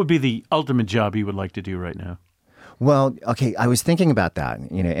 What would be the ultimate job you would like to do right now? Well, okay, I was thinking about that,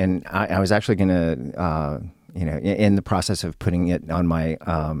 and I was actually going to, in the process of putting it on my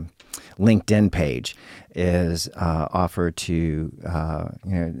LinkedIn page, is offer to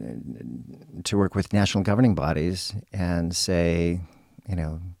work with national governing bodies and say,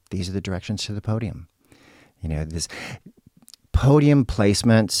 these are the directions to the podium. This podium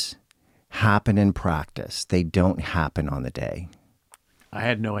placements happen in practice. They don't happen on the day. I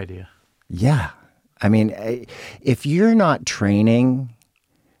had no idea. Yeah. I mean, if you're not training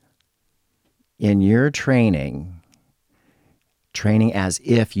in your training training as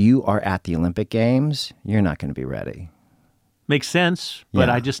if you are at the Olympic Games, you're not going to be ready. Makes sense, but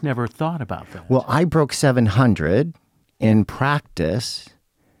Yeah. I just never thought about that. Well, I broke 700 in practice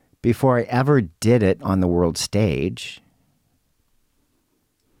before I ever did it on the world stage.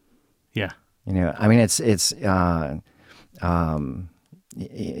 Yeah. You know, I mean, it's a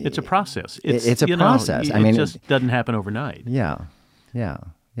process. It's a you know, process. I mean, it just doesn't happen overnight. yeah.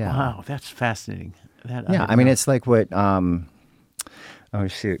 Wow, that's fascinating. Yeah, I mean, it's like what,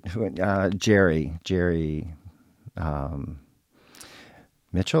 Jerry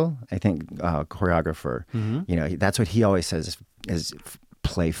Mitchell, I think, choreographer, you know, that's what he always says is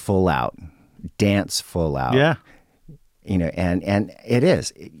play full out, dance full out. Yeah. You know, and it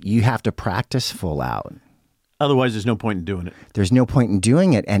is. You have to practice full out. Otherwise, there's no point in doing it. There's no point in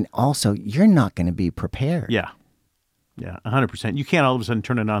doing it. And also, you're not going to be prepared. Yeah. Yeah, 100%. You can't all of a sudden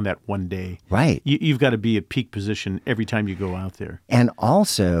turn it on that one day. Right. You've got to be at peak position every time you go out there. And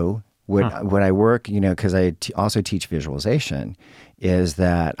also, what I work, you know, because I also teach visualization, is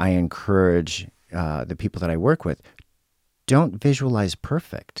that I encourage the people that I work with, don't visualize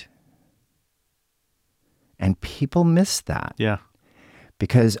perfect. And people miss that. Yeah.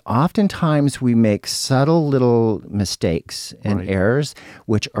 Because oftentimes we make subtle little mistakes and errors,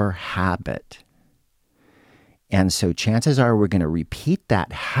 which are habit. And so chances are we're going to repeat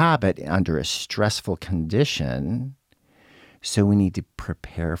that habit under a stressful condition. So we need to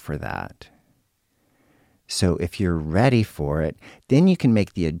prepare for that. So if you're ready for it, then you can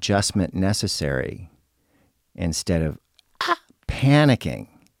make the adjustment necessary instead of panicking.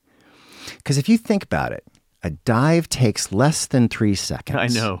 Because if you think about it, a dive takes less than 3 seconds. I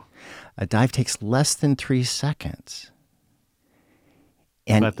know. A dive takes less than 3 seconds.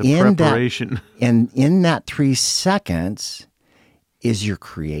 And But the preparation. In that 3 seconds is your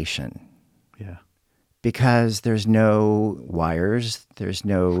creation. Yeah. Because there's no wires, there's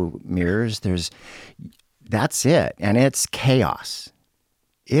no mirrors, that's it. And it's chaos.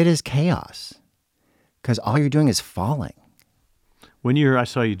 It is chaos. Because all you're doing is falling. I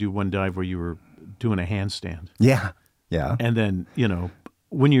saw you do one dive where you were doing a handstand. Yeah. Yeah. And then, you know,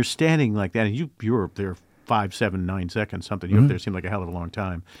 when you're standing like that, and you were up there 5, 7, 9 seconds, something, you up there seemed like a hell of a long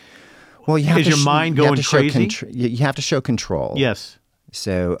time. Well, you have Is to your mind going crazy? You have to show control. Yes.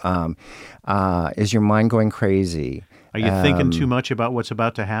 So, is your mind going crazy? Are you thinking too much about what's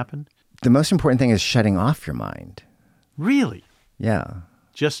about to happen? The most important thing is shutting off your mind. Really? Yeah.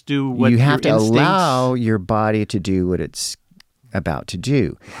 Just do what you have to your instincts... allow your body to do what it's about to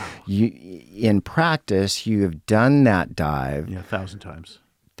do. In practice, you have done that dive 1,000 times.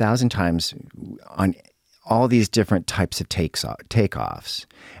 1,000 times on all these different types of takeoffs,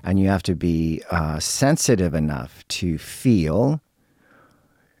 and you have to be sensitive enough to feel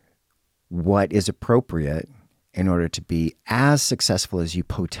what is appropriate in order to be as successful as you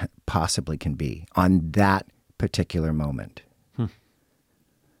possibly can be on that particular moment. You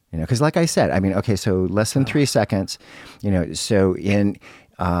know, because like I said, I mean, okay, so less than 3 seconds, you know, so in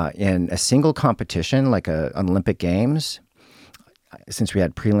a single competition, like an Olympic Games, since we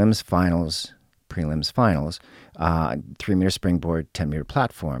had prelims, finals, 3-meter springboard, 10-meter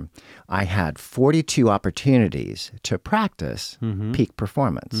platform, I had 42 opportunities to practice peak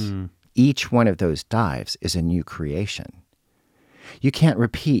performance. Each one of those dives is a new creation. You can't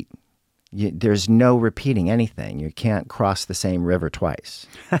repeat. There's no repeating anything. You can't cross the same river twice.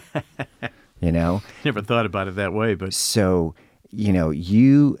 You know? Never thought about it that way, but... So, you know,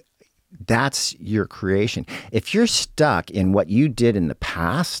 that's your creation. If you're stuck in what you did in the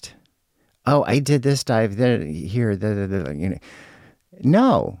past, oh, I did this dive there, here, you know,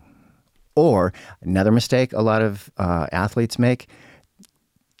 no. Or another mistake a lot of athletes make,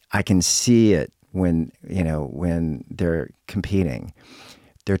 I can see it when they're competing.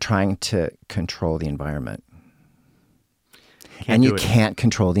 They're trying to control the environment. And you can't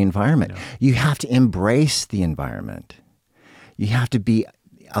control the environment. No. You have to embrace the environment. You have to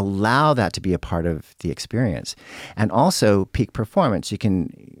allow that to be a part of the experience. And also peak performance, you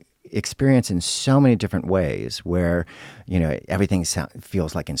can experience in so many different ways where, you know, everything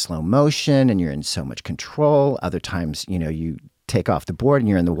feels like in slow motion and you're in so much control. Other times, you know, you take off the board and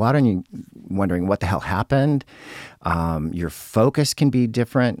you're in the water and you're wondering what the hell happened. Your focus can be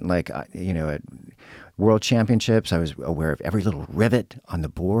different. Like, you know, at World Championships, I was aware of every little rivet on the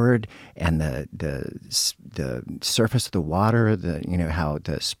board and the surface of the water, you know, how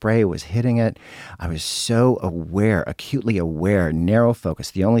the spray was hitting it. I was so aware, acutely aware, narrow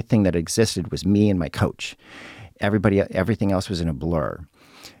focus. The only thing that existed was me and my coach. Everything else was in a blur.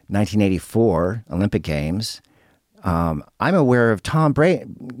 1984 Olympic Games, I'm aware of Tom Bradley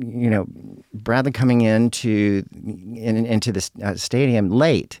coming into the stadium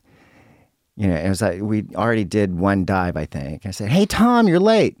late. It was like we already did one dive, I think. I said, "Hey, Tom, you're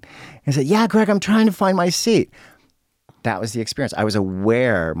late." He said, "Yeah, Greg, I'm trying to find my seat." That was the experience. I was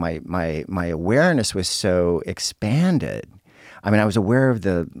aware. My awareness was so expanded. I mean, I was aware of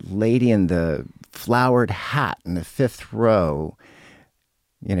the lady in the flowered hat in the fifth row,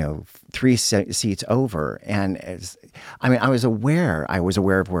 three seats over. And I was aware. I was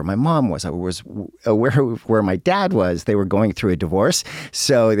aware of where my mom was. I was aware of where my dad was. They were going through a divorce.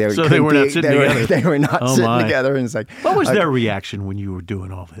 So they were not sitting together. They were not sitting together. And it's like, what was their reaction when you were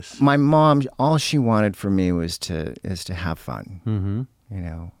doing all this? My mom, all she wanted for me was to have fun.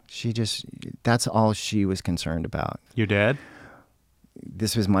 Mm-hmm. That's all she was concerned about. Your dad?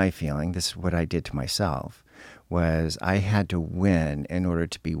 This was my feeling. This is what I did to myself. Was I had to win in order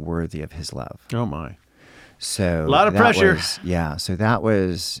to be worthy of his love. Oh, my. So a lot of pressure. So that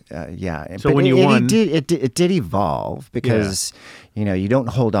was, yeah. So but when you won. It did evolve because, you don't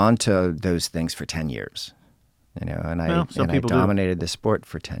hold on to those things for 10 years. And I dominated the sport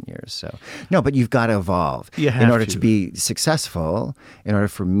for 10 years. So no, but you've got to evolve. In order to be successful, in order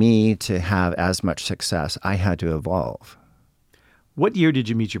for me to have as much success, I had to evolve. What year did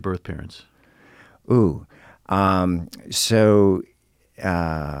you meet your birth parents? I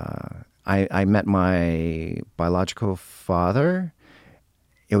met my biological father.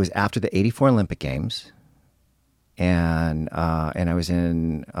 It was after the '84 Olympic Games, and I was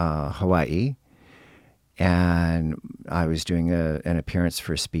in Hawaii, and I was doing an appearance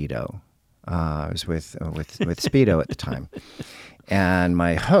for Speedo. I was with Speedo at the time, and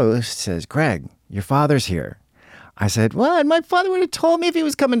my host says, "Greg, your father's here." I said, "What? My father would have told me if he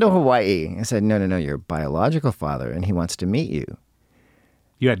was coming to Hawaii." I said, No, your biological father, and he wants to meet you.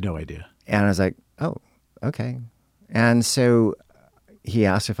 You had no idea. And I was like, "Oh, okay." And so he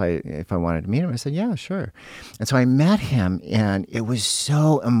asked if I wanted to meet him. I said, "Yeah, sure." And so I met him, and it was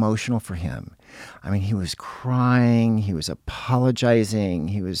so emotional for him. I mean, he was crying. He was apologizing.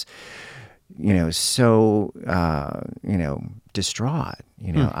 He was, so, distraught.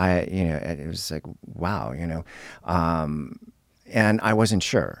 It was like, wow, and I wasn't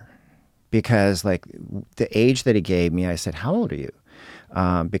sure because like the age that he gave me, I said, "How old are you?"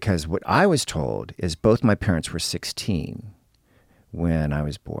 Because what I was told is both my parents were 16 when I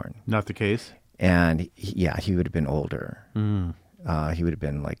was born. Not the case? And he would have been older. He would have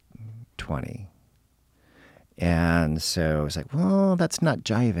been like 20. And so I was like, well, that's not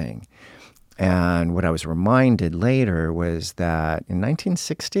jiving. And what I was reminded later was that in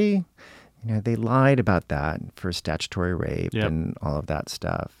 1960, they lied about that for statutory rape and all of that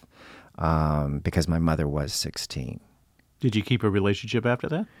stuff because my mother was 16. Did you keep a relationship after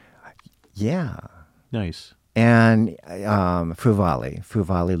that? Yeah. Nice. And Fuvali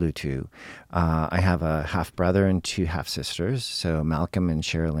Lutu. I have a half-brother and two half-sisters, so Malcolm and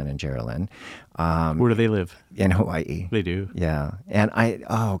Sherilyn and Geraldine. Where do they live? In Hawaii. They do? Yeah. And I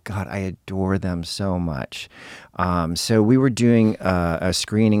adore them so much. So we were doing a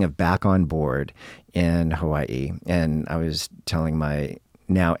screening of Back on Board in Hawaii, and I was telling my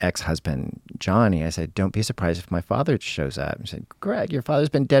now ex-husband, Johnny, I said, "Don't be surprised if my father shows up." He said, "Greg, your father's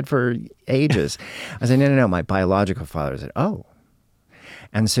been dead for ages." I said, No, my biological father." I said, "Oh."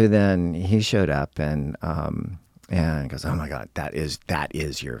 And so then he showed up and goes, "Oh my God, that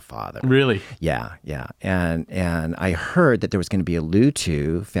is your father." Really? Yeah. And I heard that there was going to be a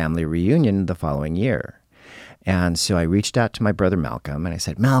Lutu family reunion the following year. And so I reached out to my brother Malcolm, and I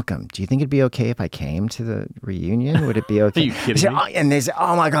said, "Malcolm, do you think it'd be okay if I came to the reunion? Would it be okay?" Are you kidding me? And they said,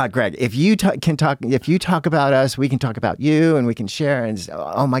 "Oh my God, Greg, if you talk about us, we can talk about you, and we can share." And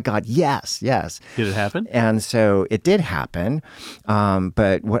oh my God, yes. Did it happen? And so it did happen,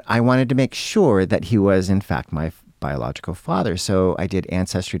 but what I wanted to make sure that he was in fact my biological father. So I did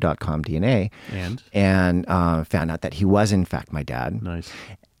Ancestry.com DNA and found out that he was in fact my dad. Nice.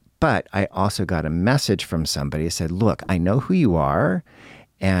 But I also got a message from somebody who said, "Look, I know who you are,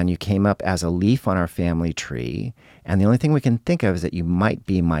 and you came up as a leaf on our family tree, and the only thing we can think of is that you might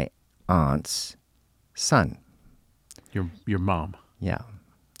be my aunt's son." Your mom. Yeah.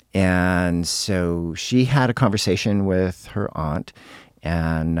 And so she had a conversation with her aunt,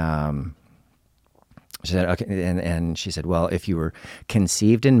 and she said, "Okay," and she said, "Well, if you were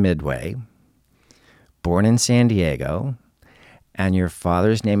conceived in Midway, born in San Diego, and your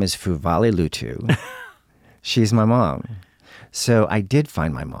father's name is Fuvali Lutu, she's my mom." So I did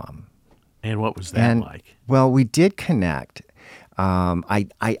find my mom. And what was that like? Well, we did connect. I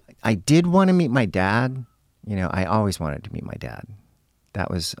did want to meet my dad. I always wanted to meet my dad. That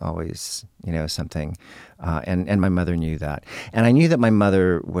was always, something. And my mother knew that. And I knew that my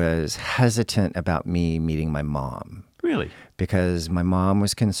mother was hesitant about me meeting my mom. Really? Because my mom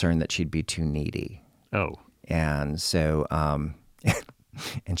was concerned that she'd be too needy. Oh. And so,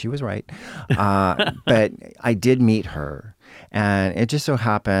 and she was right. But I did meet her. And it just so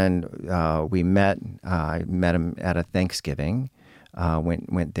happened we met. I met him at a Thanksgiving.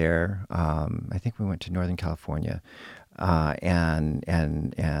 Went there. I think we went to Northern California. And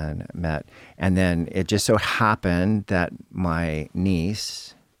met. And then it just so happened that my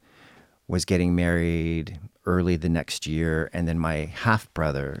niece was getting married early the next year, and then my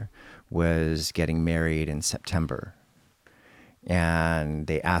half-brother was getting married in September. And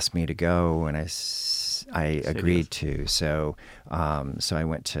they asked me to go, and I agreed to. So I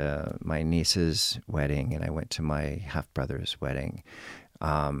went to my niece's wedding, and I went to my half-brother's wedding.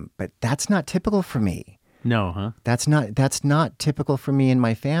 But that's not typical for me. No, huh? That's not typical for me and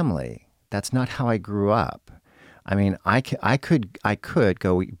my family. That's not how I grew up. I mean, I could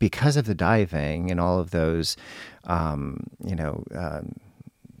go because of the diving and all of those,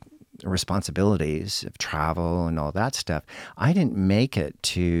 responsibilities of travel and all that stuff. I didn't make it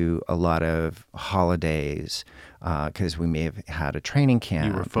to a lot of holidays because we may have had a training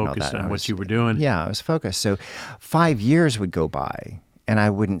camp. You were focused on what you were doing. Yeah, I was focused. So 5 years would go by and I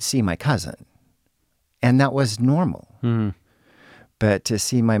wouldn't see my cousin. And that was normal. Mm-hmm. But to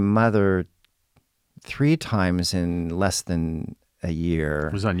see my mother 3 times in less than a year...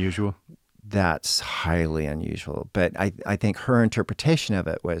 It was unusual. That's highly unusual. But I think her interpretation of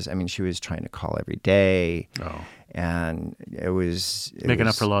it was, she was trying to call every day. Oh. And it was... Making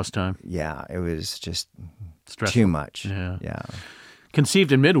up for lost time. Yeah, it was just stressful. Too much. Yeah.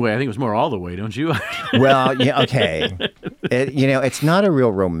 Conceived in Midway, I think it was more all the way, don't you? Well, yeah, okay. It's not a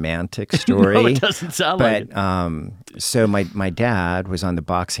real romantic story. No, it doesn't sound like it. So my dad was on the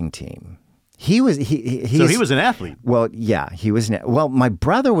boxing team. He was So he was an athlete. Well, yeah, he was. My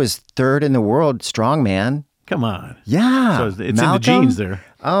brother was 3rd in the world strongman. Come on. Yeah. So it's in the genes there.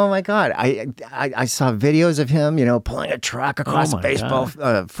 Oh my God. I saw videos of him, pulling a truck across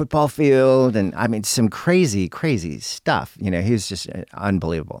a football field, and some crazy, crazy stuff. He was just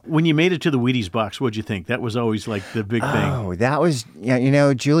unbelievable. When you made it to the Wheaties box, what'd you think? That was always like the big thing. Oh, that was,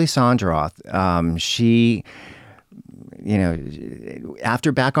 Julie Sondroth. She,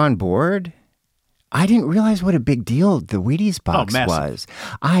 after Back on Board, I didn't realize what a big deal the Wheaties box was.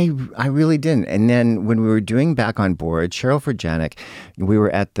 I really didn't. And then when we were doing Back on Board, Cheryl Virginik, we were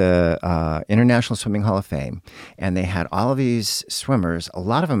at the International Swimming Hall of Fame, and they had all of these swimmers, a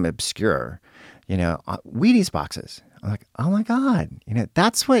lot of them obscure, Wheaties boxes. I'm like, oh my God,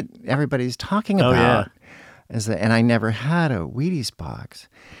 that's what everybody's talking about. Oh, yeah. And I never had a Wheaties box.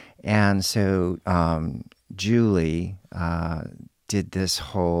 And so Julie did this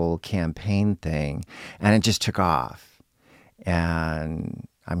whole campaign thing, and it just took off. And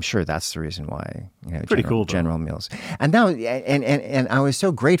I'm sure that's the reason why, Pretty cool, General Mills. And that was, and I was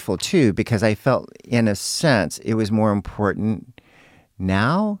so grateful too, because I felt in a sense it was more important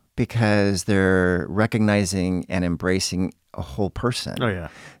now because they're recognizing and embracing a whole person. Oh yeah.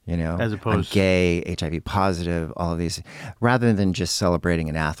 As opposed I'm gay, HIV positive, all of these, rather than just celebrating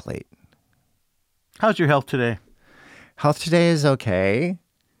an athlete. How's your health today? Health today is okay.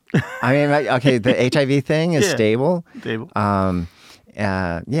 The HIV thing is stable. Stable. The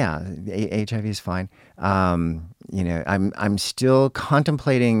HIV is fine. I'm still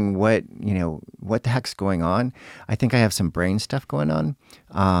contemplating what the heck's going on. I think I have some brain stuff going on.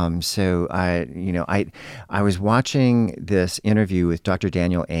 So I was watching this interview with Dr.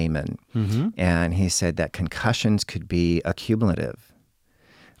 Daniel Amen, and he said that concussions could be accumulative.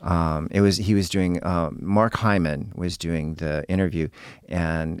 He was doing, Mark Hyman was doing the interview,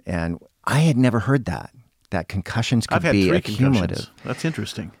 and I had never heard that concussions could be accumulative. That's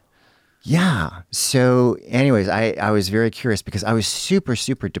interesting. Yeah. So anyways, I was very curious because I was super,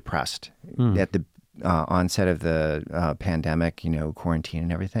 super depressed at the onset of the pandemic, quarantine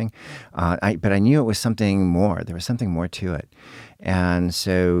and everything. But I knew it was something more. There was something more to it. And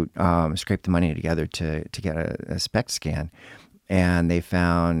so scraped the money together to get a SPECT scan. And they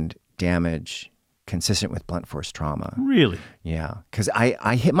found damage consistent with blunt force trauma. Really? Yeah. Because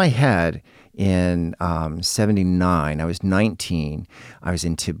I hit my head in 1979. I was 19. I was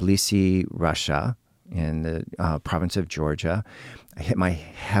in Tbilisi, Russia, in the province of Georgia. I hit my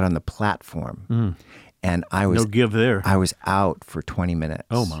head on the platform. And I was... No give there. I was out for 20 minutes.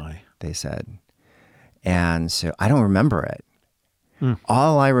 Oh, my. They said. And so I don't remember it.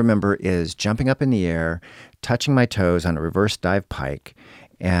 All I remember is jumping up in the air, touching my toes on a reverse dive pike,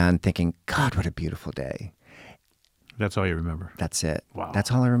 and thinking, God, what a beautiful day. That's all you remember. That's it. Wow.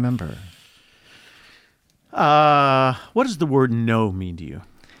 That's all I remember. What does the word no mean to you?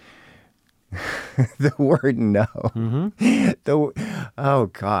 The word no. Mm-hmm. Oh,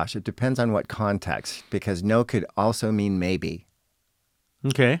 gosh. It depends on what context, because no could also mean maybe.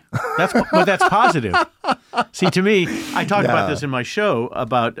 Okay. But that's positive. See, to me, I talk about this in my show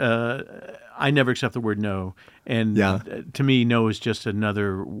about I never accept the word no. And to me, no is just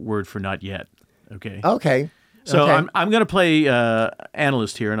another word for not yet. Okay. Okay. So Okay. I'm going to play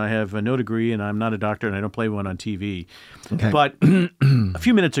analyst here, and I have no degree, and I'm not a doctor, and I don't play one on TV. Okay. But a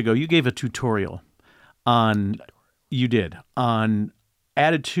few minutes ago, you gave a tutorial on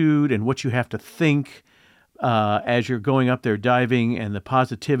attitude and what you have to think as you're going up there diving, and the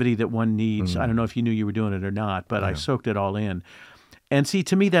positivity that one needs. I don't know if you knew you were doing it or not, but I soaked it all in. And see,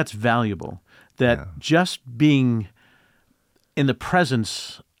 to me, that's valuable. That just being in the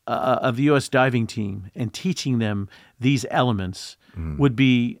presence of the U.S. diving team and teaching them these elements would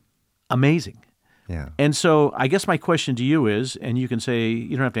be amazing. Yeah. And so I guess my question to you is, and you can say,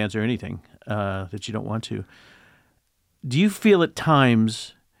 you don't have to answer anything that you don't want to. Do you feel at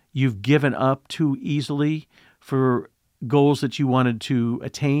times you've given up too easily for goals that you wanted to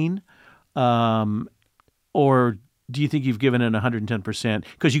attain? Or do you think you've given it 110%?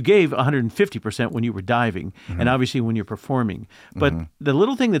 Because you gave 150% when you were diving, and obviously when you're performing. But the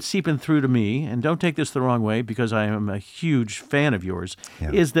little thing that's seeping through to me, and don't take this the wrong way because I am a huge fan of yours,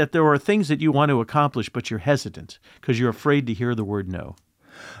 is that there are things that you want to accomplish, but you're hesitant because you're afraid to hear the word no.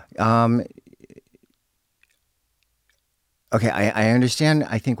 Okay, I understand,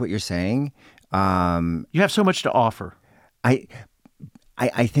 I think, what you're saying. You have so much to offer. I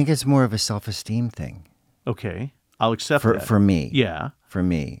think it's more of a self-esteem thing. Okay. I'll accept that. For me. Yeah. For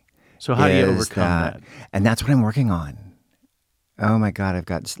me. So how do you overcome that? And that's what I'm working on. Oh my God, I've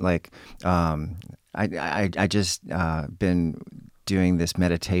got I just been doing this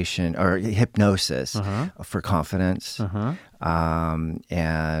meditation or hypnosis for confidence.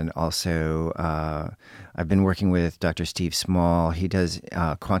 And also I've been working with Dr. Steve Small. He does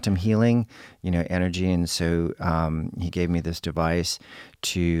quantum healing, energy. And so he gave me this device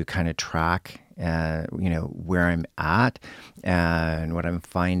to kind of track where I'm at, and what I'm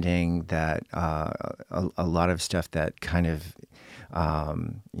finding that a lot of stuff that kind of,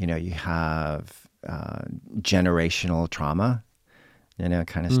 you have generational trauma,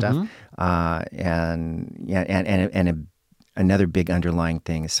 kind of stuff, and another big underlying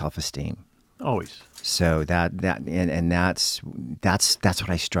thing is self-esteem. Always. So that's what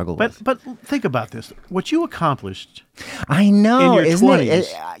I struggle with. But think about this. What you accomplished I know, in your isn't 20s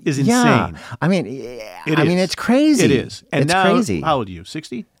is insane. Yeah. I mean, it's crazy. It is. And it's now, crazy. How old are you?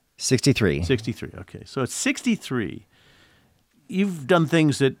 60? 63. 63. Okay. So at 63, you've done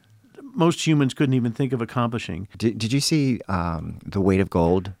things that most humans couldn't even think of accomplishing. Did you see The Weight of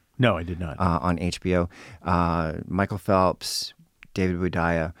Gold? No, I did not. On HBO. Michael Phelps, David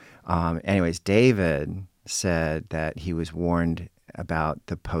Budaya. Anyways, David said that he was warned about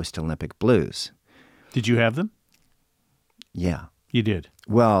the post-Olympic blues. Did you have them? Yeah. You did?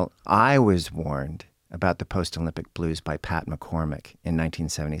 Well, I was warned about the post-Olympic blues by Pat McCormick in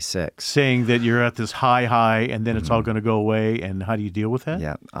 1976. Saying that you're at this high, and then it's all going to go away, and how do you deal with that?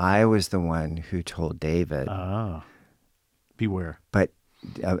 Yeah. I was the one who told David. Beware. But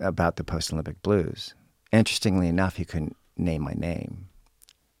about the post-Olympic blues. Interestingly enough, he couldn't name my name.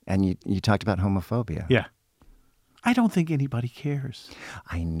 And you talked about homophobia. Yeah. I don't think anybody cares.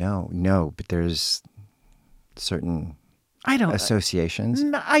 I know. No, but there's certain associations.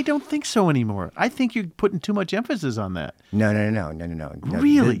 No, I don't think so anymore. I think you're putting too much emphasis on that. No.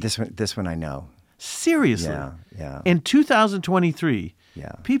 Really? This one I know. Seriously? Yeah. In 2023,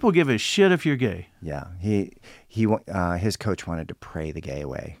 people give a shit if you're gay. Yeah. His coach wanted to pray the gay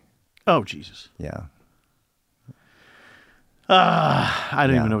away. Oh, Jesus. Yeah. I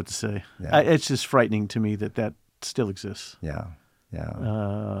don't even know what to say. Yeah. It's just frightening to me that still exists. Yeah.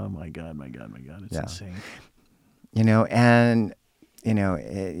 Oh my God! It's insane. And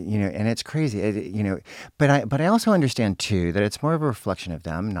it's crazy. But I also understand too that it's more of a reflection of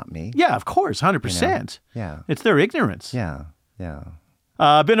them, not me. Yeah, of course, 100%. Yeah. It's their ignorance. Yeah.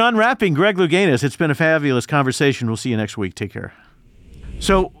 Been unwrapping Greg Louganis. It's been a fabulous conversation. We'll see you next week. Take care.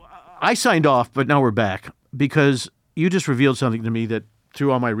 So I signed off, but now we're back because you just revealed something to me that through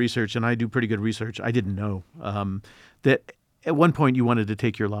all my research, and I do pretty good research, I didn't know, that at one point you wanted to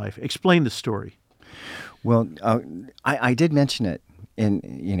take your life. Explain the story. Well, I did mention it in,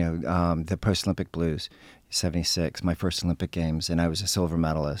 the post-Olympic blues, 76, my first Olympic Games, and I was a silver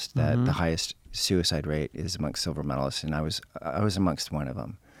medalist. That the highest suicide rate is amongst silver medalists, and I was amongst one of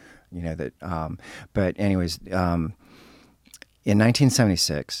them. But anyways, in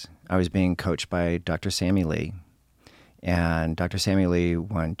 1976, I was being coached by Dr. Sammy Lee. And Dr. Sammy Lee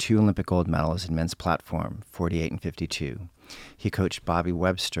won 2 Olympic gold medals in men's platform, 48 and 52. He coached Bobby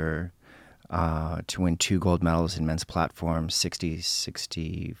Webster to win 2 gold medals in men's platform, 60,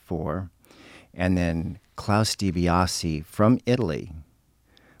 64. And then Klaus DiBiase from Italy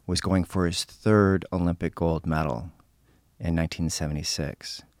was going for his 3rd Olympic gold medal in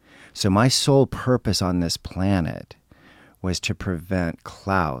 1976. So my sole purpose on this planet was to prevent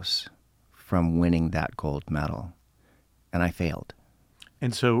Klaus from winning that gold medal. And I failed.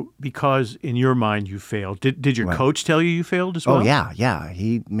 And so because in your mind you failed, did your coach tell you failed as well? Oh, yeah.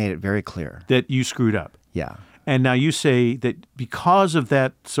 He made it very clear. That you screwed up. Yeah. And now you say that because of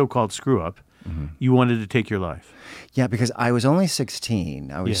that so-called screw-up, you wanted to take your life. Yeah, because I was only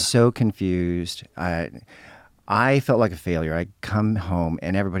 16. I was so confused. I felt like a failure. I come home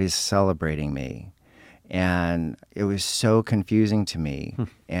and everybody's celebrating me. And it was so confusing to me.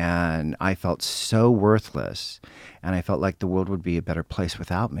 And I felt so worthless. And I felt like the world would be a better place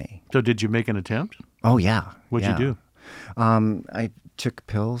without me. So did you make an attempt? Oh, yeah. What'd you do? I took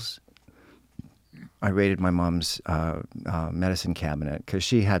pills. I raided my mom's medicine cabinet because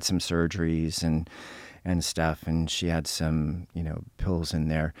she had some surgeries and stuff. And she had some, pills in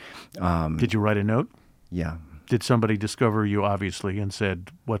there. Did you write a note? Yeah. Did somebody discover you, obviously, and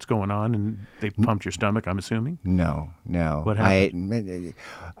said, what's going on? And they pumped your stomach, I'm assuming? No. What happened?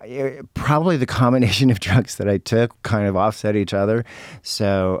 Probably the combination of drugs that I took kind of offset each other.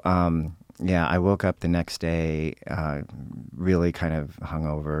 So, I woke up the next day really kind of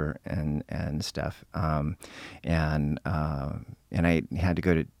hungover and stuff. And I had to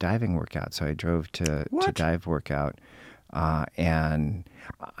go to diving workout. So I drove to dive workout. And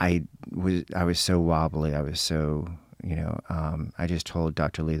I was so wobbly. I was so, I just told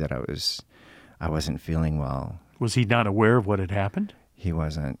Dr. Lee that I wasn't feeling well. Was he not aware of what had happened? He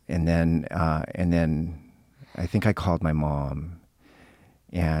wasn't. And then I think I called my mom,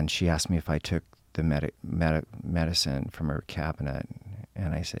 and she asked me if I took the medicine from her cabinet,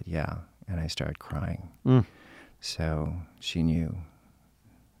 and I said, yeah. And I started crying. So she knew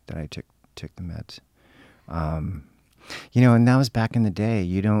that I took the meds. And that was back in the day.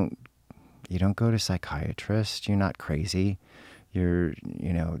 You don't go to psychiatrists. You're not crazy. You're,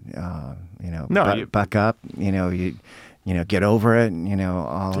 buck up. Get over it.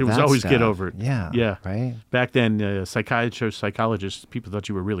 All of that. It was always stuff. Get over it. Yeah. Right. Back then, psychologists, people thought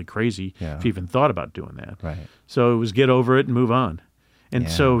you were really crazy if you even thought about doing that. Right. So it was get over it and move on. And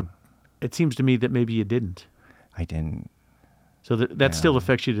so it seems to me that maybe you didn't. I didn't. So that still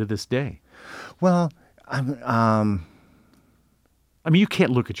affects you to this day. Well, you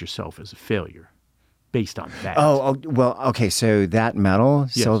can't look at yourself as a failure based on that. Oh well, okay. So that medal,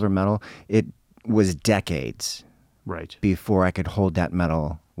 silver medal, it was decades before I could hold that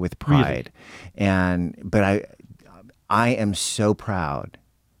medal with pride. Really? But I am so proud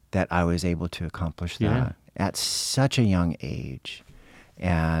that I was able to accomplish that at such a young age.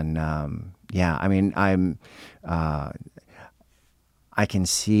 And I can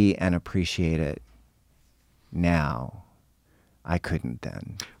see and appreciate it now. I couldn't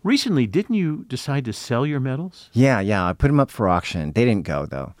then. Recently, didn't you decide to sell your medals? Yeah. I put them up for auction. They didn't go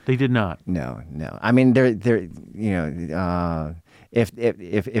though. They did not. No. I mean, they're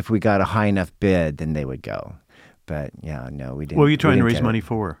if we got a high enough bid, then they would go. But no, we didn't. What were you trying to raise money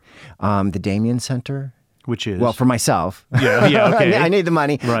for? The Damien Center. Which is? Well, for myself. Yeah, okay. I need the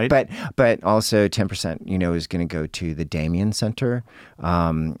money. Right. But also 10%, is going to go to the Damien Center,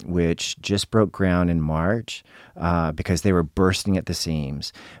 which just broke ground in March because they were bursting at the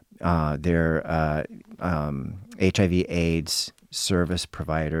seams. They're HIV/AIDS service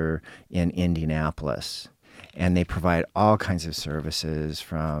provider in Indianapolis. And they provide all kinds of services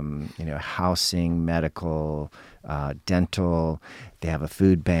from, housing, medical, dental. They have a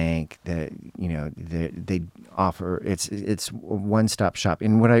food bank that, they offer. It's a one-stop shop.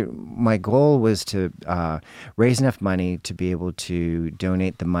 And my goal was to raise enough money to be able to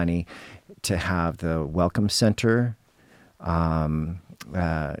donate the money to have the Welcome Center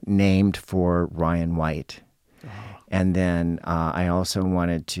named for Ryan White. Oh. And then I also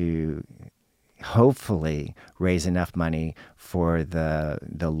wanted to hopefully raise enough money for the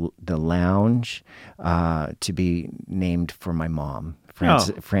lounge to be named for my mom,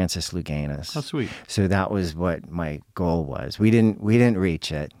 Frances Louganis. How sweet. So that was what my goal was. We didn't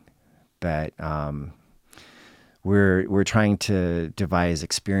reach it, but we're trying to devise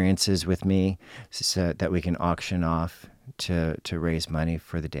experiences with me so that we can auction off to raise money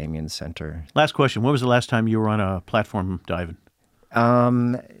for the Damien Center. Last question. When was the last time you were on a platform diving?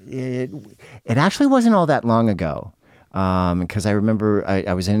 it actually wasn't all that long ago. Because I remember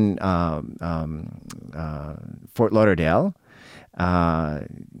I was in Fort Lauderdale. Matthew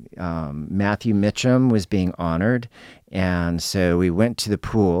Mitchum was being honored, and so we went to the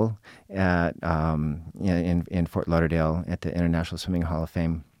pool at in Fort Lauderdale at the International Swimming Hall of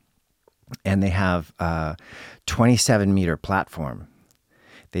Fame, and they have a 27-meter platform.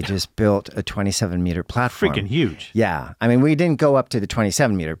 They just built a 27-meter platform. Freaking huge. Yeah. I mean, we didn't go up to the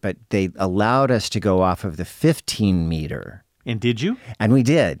 27-meter, but they allowed us to go off of the 15-meter. And did you? And we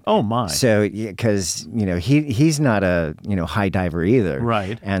did. Oh, my. So, because, he's not a, high diver either.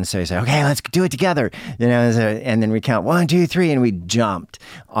 Right. And so he said, okay, let's do it together. And then we count 1, 2, 3, and we jumped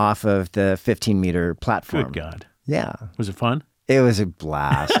off of the 15-meter platform. Good God. Yeah. Was it fun? It was a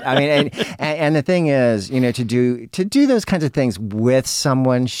blast. I mean, and the thing is, to do those kinds of things with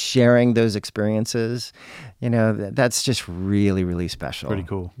someone, sharing those experiences, that's just really, really special. Pretty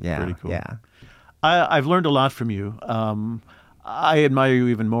cool. Yeah. Pretty cool. Yeah. I've learned a lot from you. I admire you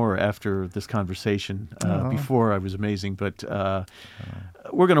even more after this conversation. Before I was amazing, but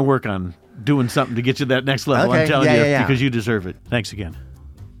we're going to work on doing something to get you to that next level. Okay. I'm telling you, Yeah. because you deserve it. Thanks again.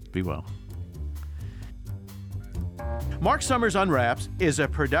 Be well. Mark Summers Unwraps is a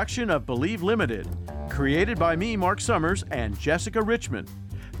production of Believe Limited, created by me, Mark Summers, and Jessica Richmond.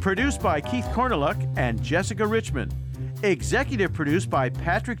 Produced by Keith Corneluk and Jessica Richmond. Executive produced by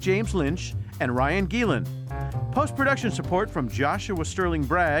Patrick James Lynch and Ryan Geelan. Post-production support from Joshua Sterling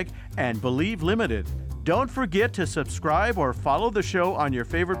Bragg and Believe Limited. Don't forget to subscribe or follow the show on your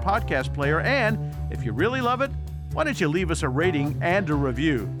favorite podcast player, and if you really love it, why don't you leave us a rating and a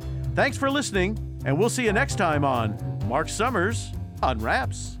review? Thanks for listening, and we'll see you next time on Mark Summers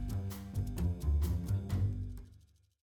Unwraps.